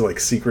akin to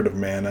like Secret of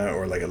Mana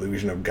or like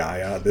Illusion of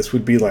Gaia. This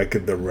would be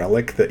like the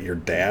relic that your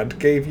dad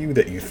gave you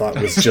that you thought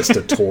was just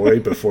a toy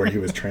before he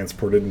was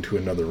transported into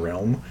another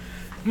realm.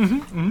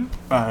 Mm-hmm,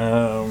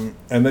 mm-hmm.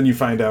 And then you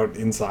find out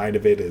inside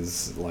of it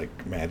is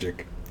like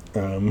magic.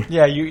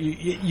 Yeah,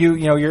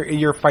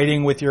 you're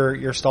fighting with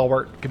your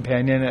stalwart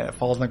companion. And it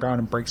falls on the ground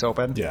and breaks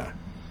open. Yeah,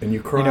 and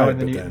you cry, but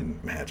then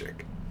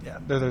magic. Yeah,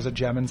 there's a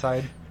gem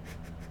inside.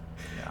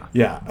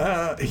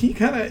 Yeah. He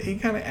kind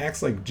of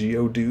acts like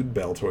Geodude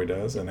Baltoy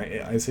does, and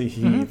I say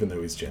he even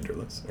though he's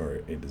genderless,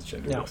 or it is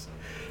genderless.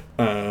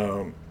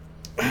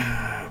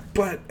 Yeah.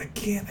 But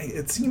again,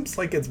 it seems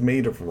like it's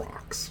made of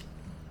rocks.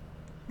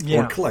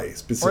 Yeah. Or clay,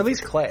 specifically. Or at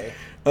least clay.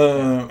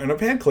 And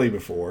I've had clay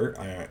before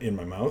in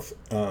my mouth.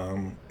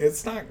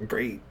 It's not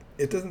great.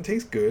 It doesn't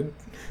taste good.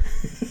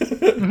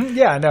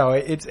 Yeah,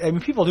 no.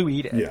 People do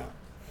eat it. Yeah.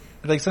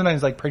 Like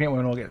sometimes, like pregnant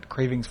women will get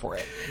cravings for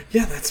it.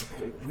 Yeah, that's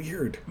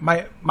weird.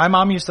 My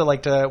mom used to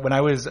like to, when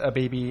I was a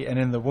baby and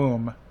in the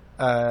womb,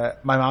 my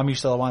mom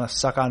used to want to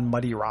suck on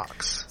muddy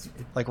rocks,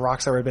 like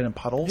rocks that had been in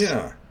puddles.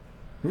 Yeah.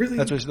 Really,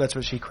 that's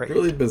what she craved.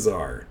 Really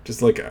bizarre,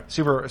 just like a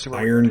super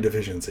iron weird.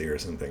 deficiency or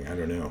something. I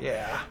don't know.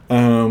 Yeah.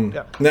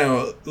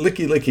 Now,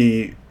 Licky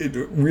Licky, it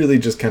really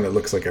just kind of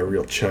looks like a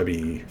real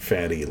chubby,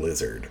 fatty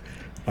lizard,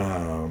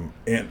 and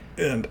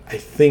I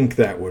think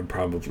that would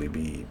probably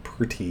be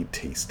pretty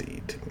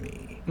tasty to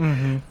me.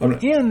 Mm-hmm.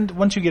 And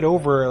once you get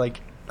over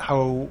like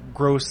how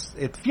gross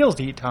it feels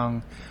to eat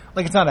tongue.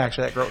 Like, it's not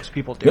actually that gross.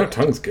 People do. No, it.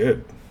 tongue's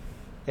good.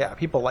 Yeah,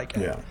 people like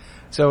it. Yeah.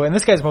 So, and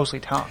this guy's mostly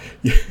tongue.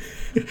 You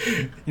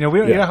know,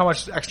 you know how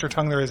much extra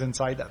tongue there is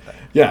inside that thing.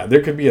 Yeah,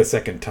 there could be a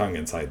second tongue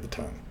inside the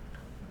tongue.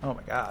 Oh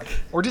my god!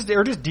 Or just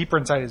deeper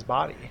inside his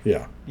body.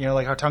 Yeah. You know,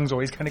 like how tongues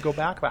always kind of go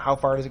back, but how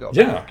far does it go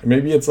Yeah, back?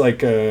 maybe it's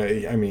like,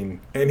 and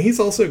he's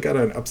also got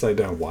an upside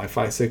down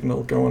Wi-Fi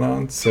signal going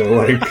on, so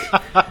like,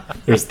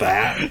 there's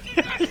that.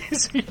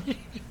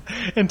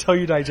 Until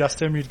you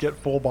digest him, you'd get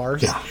full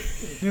bars. Yeah.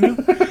 You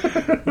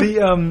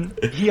know,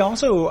 he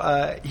also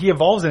he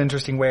evolves in an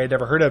interesting way I'd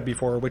never heard of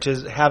before, which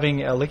is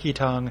having a licky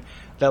tongue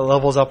that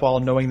levels up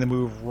while knowing the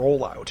move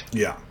roll out.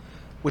 Yeah.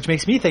 Which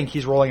makes me think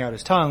he's rolling out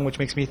his tongue, which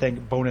makes me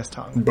think bonus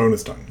tongue.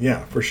 Bonus tongue,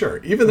 yeah, for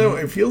sure. Even though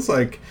it feels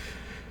like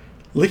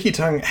Licky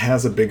Tongue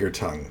has a bigger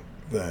tongue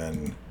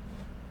than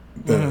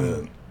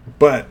the...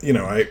 But, you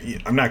know,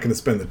 I'm not going to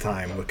spend the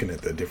time looking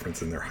at the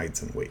difference in their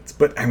heights and weights.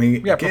 But, I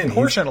mean, Yeah, again,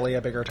 proportionally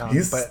a bigger tongue,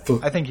 but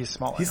I think he's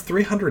smaller. He's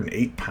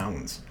 308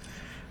 pounds.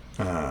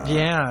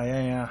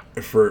 Yeah.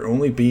 For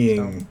only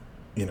being,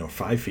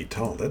 5 feet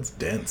tall, that's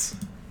dense.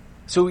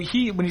 So when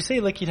you say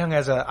Licky Tongue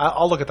has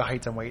I'll look at the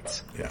heights and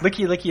weights. Yeah.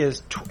 Licky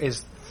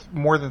is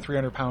more than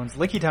 300 pounds.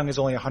 Licky Tongue is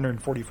only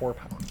 144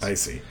 pounds. I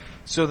see.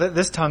 So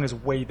this tongue is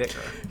way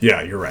bigger.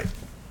 Yeah, you're right.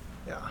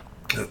 Yeah.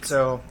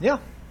 So, yeah.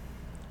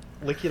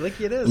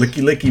 Licky it is.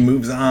 Licky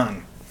moves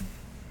on.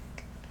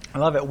 I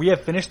love it. We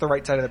have finished the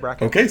right side of the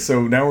bracket. Okay,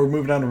 so now we're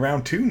moving on to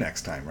round 2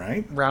 next time,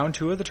 right? Round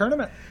 2 of the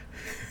tournament.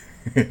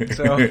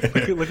 So,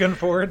 looking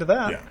forward to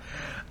that.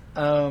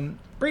 Yeah.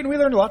 Brayden, we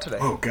learned a lot today.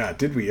 Oh, God,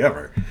 did we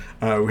ever?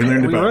 We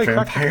learned about really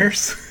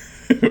vampires.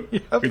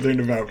 Yep. We learned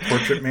about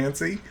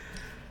portraitmancy.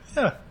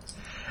 Yeah.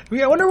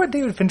 I wonder what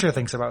David Fincher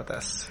thinks about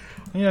this.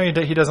 You know,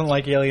 he doesn't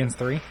like Aliens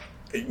 3.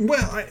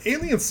 Well,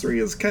 Aliens 3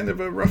 is kind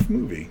of a rough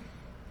movie.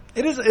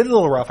 It's a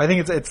little rough. I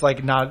think it's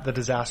like not the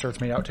disaster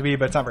it's made out to be,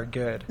 but it's not very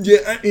good.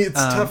 Yeah, it's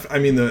tough. I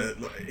mean,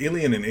 the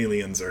Alien and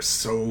Aliens are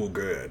so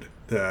good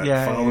that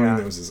following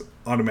those is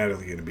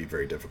automatically going to be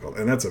very difficult.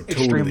 And that's a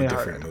totally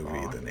different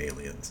movie than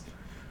Aliens.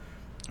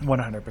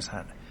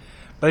 100%.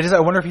 But I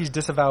wonder if he's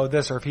disavowed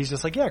this or if he's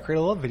just like, yeah,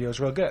 Cradle of Love video is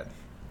real good.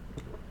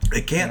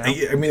 It can't.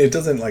 I mean, it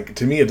doesn't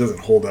to me. It doesn't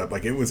hold up.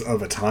 Like, it was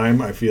of a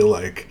time. I feel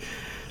like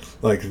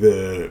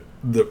the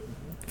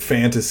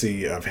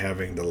fantasy of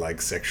having the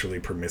sexually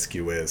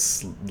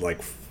promiscuous,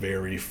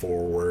 very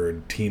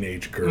forward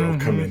teenage girl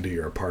come into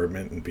your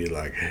apartment and be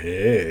like,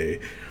 "Hey,"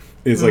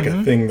 is like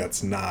a thing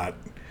that's not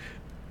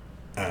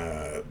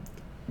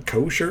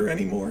kosher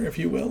anymore, if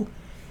you will.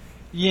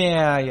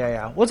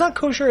 Yeah. Well, it's not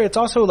kosher. It's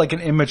also like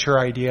an immature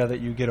idea that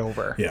you get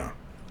over. Yeah.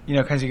 You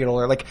know, as you get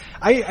older. Like,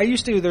 I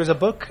used to, there's a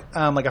book,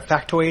 like a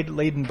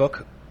factoid-laden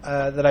book,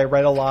 that I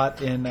read a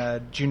lot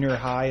in junior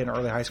high and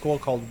early high school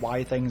called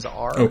Why Things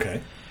Are.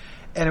 Okay.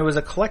 And it was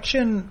a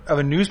collection of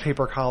a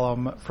newspaper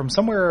column from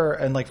somewhere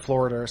in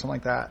Florida or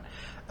something like that.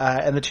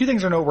 And the two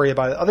things are noteworthy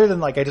about it, other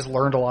than I just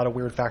learned a lot of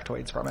weird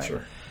factoids from it.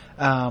 Sure.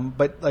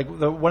 But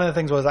one of the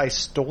things was I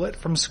stole it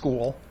from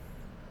school.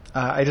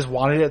 I just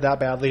wanted it that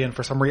badly, and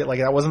for some reason,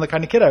 that wasn't the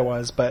kind of kid I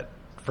was, but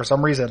for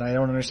some reason, I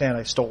don't understand,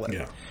 I stole it.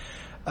 Yeah.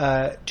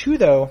 2,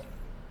 though,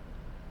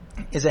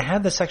 is it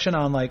had the section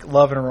on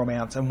love and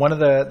romance, and one of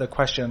the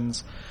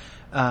questions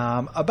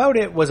about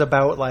it was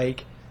about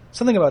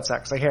something about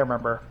sex. I can't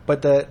remember,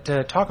 but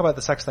to talk about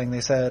the sex thing, they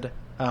said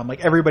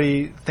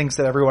everybody thinks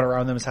that everyone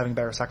around them is having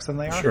better sex than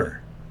they are.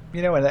 Sure.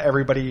 You know, and that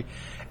everybody,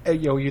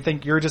 you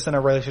think you're just in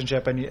a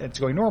relationship and it's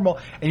going normal,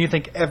 and you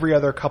think every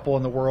other couple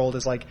in the world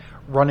is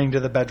running to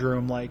the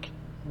bedroom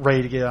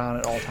ready to get on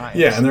at all times.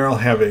 Yeah, and they're all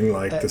having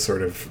the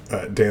sort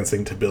of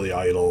dancing to Billy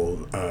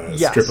Idol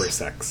stripper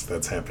sex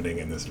that's happening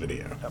in this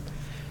video. Yep.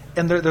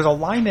 And there's a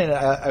line in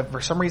it, for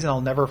some reason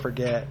I'll never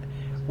forget,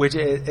 which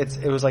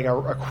it was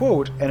a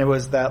quote, and it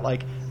was that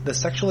the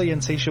sexually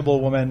insatiable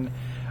woman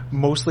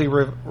mostly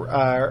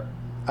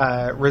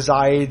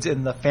resides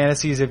in the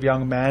fantasies of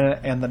young men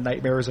and the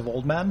nightmares of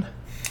old men.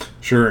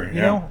 Sure,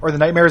 you know, or the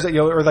nightmares that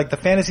or the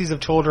fantasies of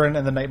children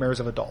and the nightmares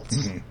of adults.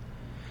 Mm-hmm.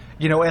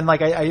 You know, and I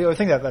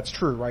think that's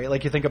true,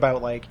 right? You think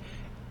about and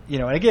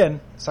again,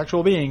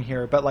 sexual being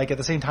here, but at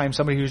the same time,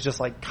 somebody who's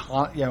just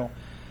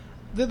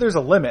there's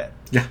a limit.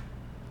 Yeah.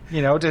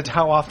 You know, to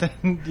how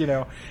often, you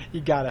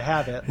gotta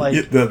have it.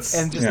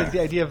 The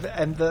idea of,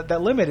 and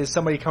that limit is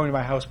somebody coming to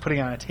my house, putting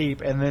on a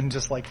tape, and then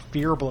just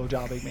fear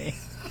blowjobbing me.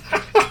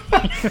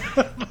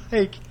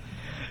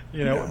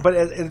 But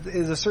it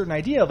is a certain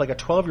idea of a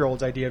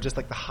 12-year-old's idea of just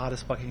the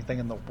hottest fucking thing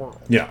in the world.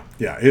 Yeah.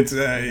 It's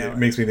it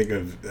makes me think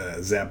of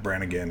Zap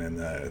Brannigan in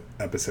the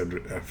episode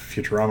of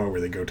Futurama where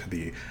they go to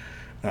the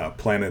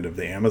planet of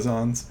the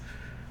Amazons.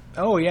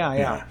 Oh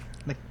yeah.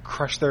 They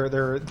crush their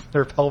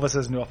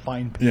pelvises into a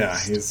fine paste. Yeah,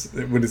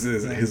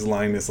 his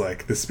line is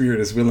the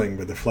spirit is willing,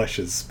 but the flesh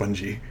is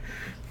spongy.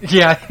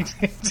 Yeah,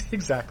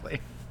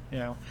 exactly.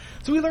 So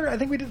I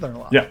think we did learn a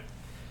lot. Yeah.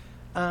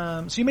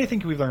 So you may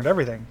think we've learned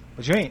everything,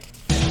 but you ain't.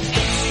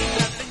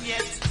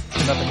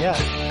 Nothing yet.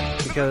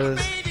 Because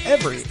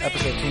every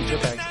episode of Teen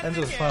Shitbags ends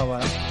with a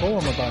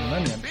poem about an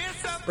onion.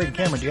 Braden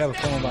Cameron, do you have a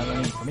poem by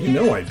name for me? You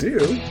know I do.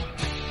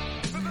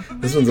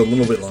 This one's a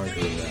little bit longer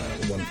than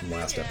the one from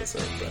last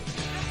episode, but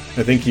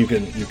I think you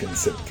can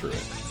sit through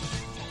it.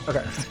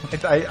 Okay.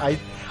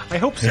 I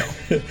hope so.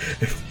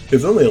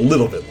 It's only a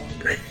little bit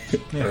longer.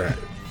 Yeah. All right.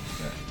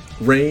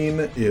 Rain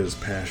is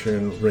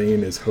passion.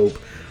 Rain is hope.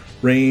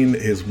 Rain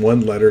is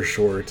one letter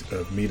short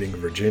of meeting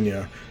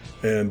Virginia,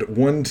 and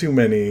one too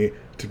many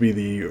to be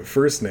the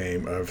first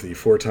name of the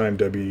 4-time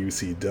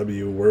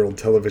WCW World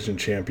Television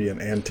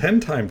Champion and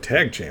 10-time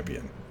Tag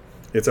Champion.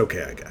 It's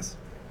okay, I guess.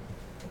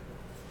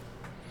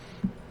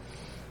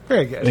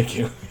 Very good. Thank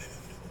you.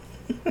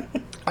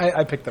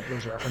 I picked up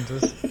those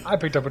references. I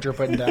picked up what you're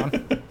putting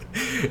down.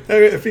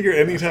 I figure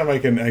anytime I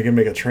can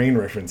make a train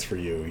reference for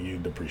you,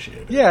 you'd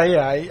appreciate it. Yeah.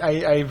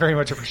 I very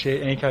much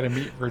appreciate any kind of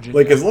meet Virginia.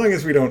 Like, as long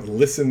as we don't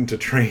listen to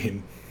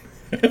Train.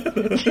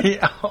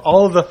 Yeah,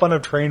 all of the fun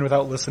of Train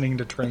without listening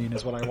to Train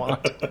is what I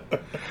want.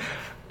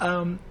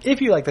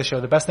 If you like the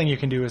show, the best thing you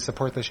can do is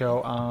support the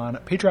show on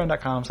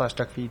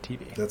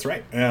patreon.com/duckfeedtv. That's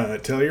right.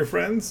 Tell your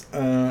friends.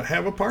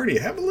 Have a party.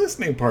 Have a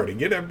listening party.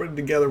 Get everybody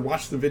together.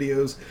 Watch the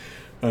videos.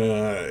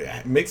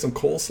 Make some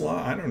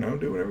coleslaw. I don't know.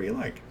 Do whatever you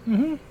like.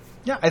 Mm-hmm.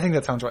 Yeah, I think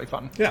that sounds really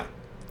fun. Yeah.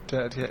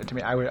 To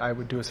me, I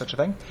would do such a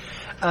thing.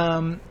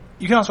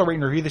 You can also rate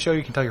and review the show.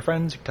 You can tell your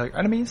friends. You can tell your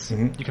enemies.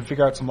 Mm-hmm. You can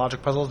figure out some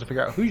logic puzzles to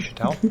figure out who you should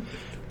tell.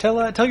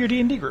 Tell your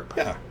D&D group.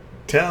 Yeah.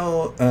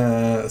 Tell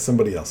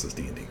somebody else's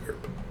D&D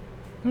group.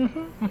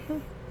 Mm-hmm,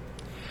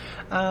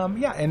 mm-hmm.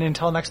 Yeah, and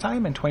until next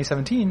time in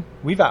 2017,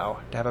 we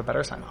vow to have a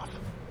better sign-off.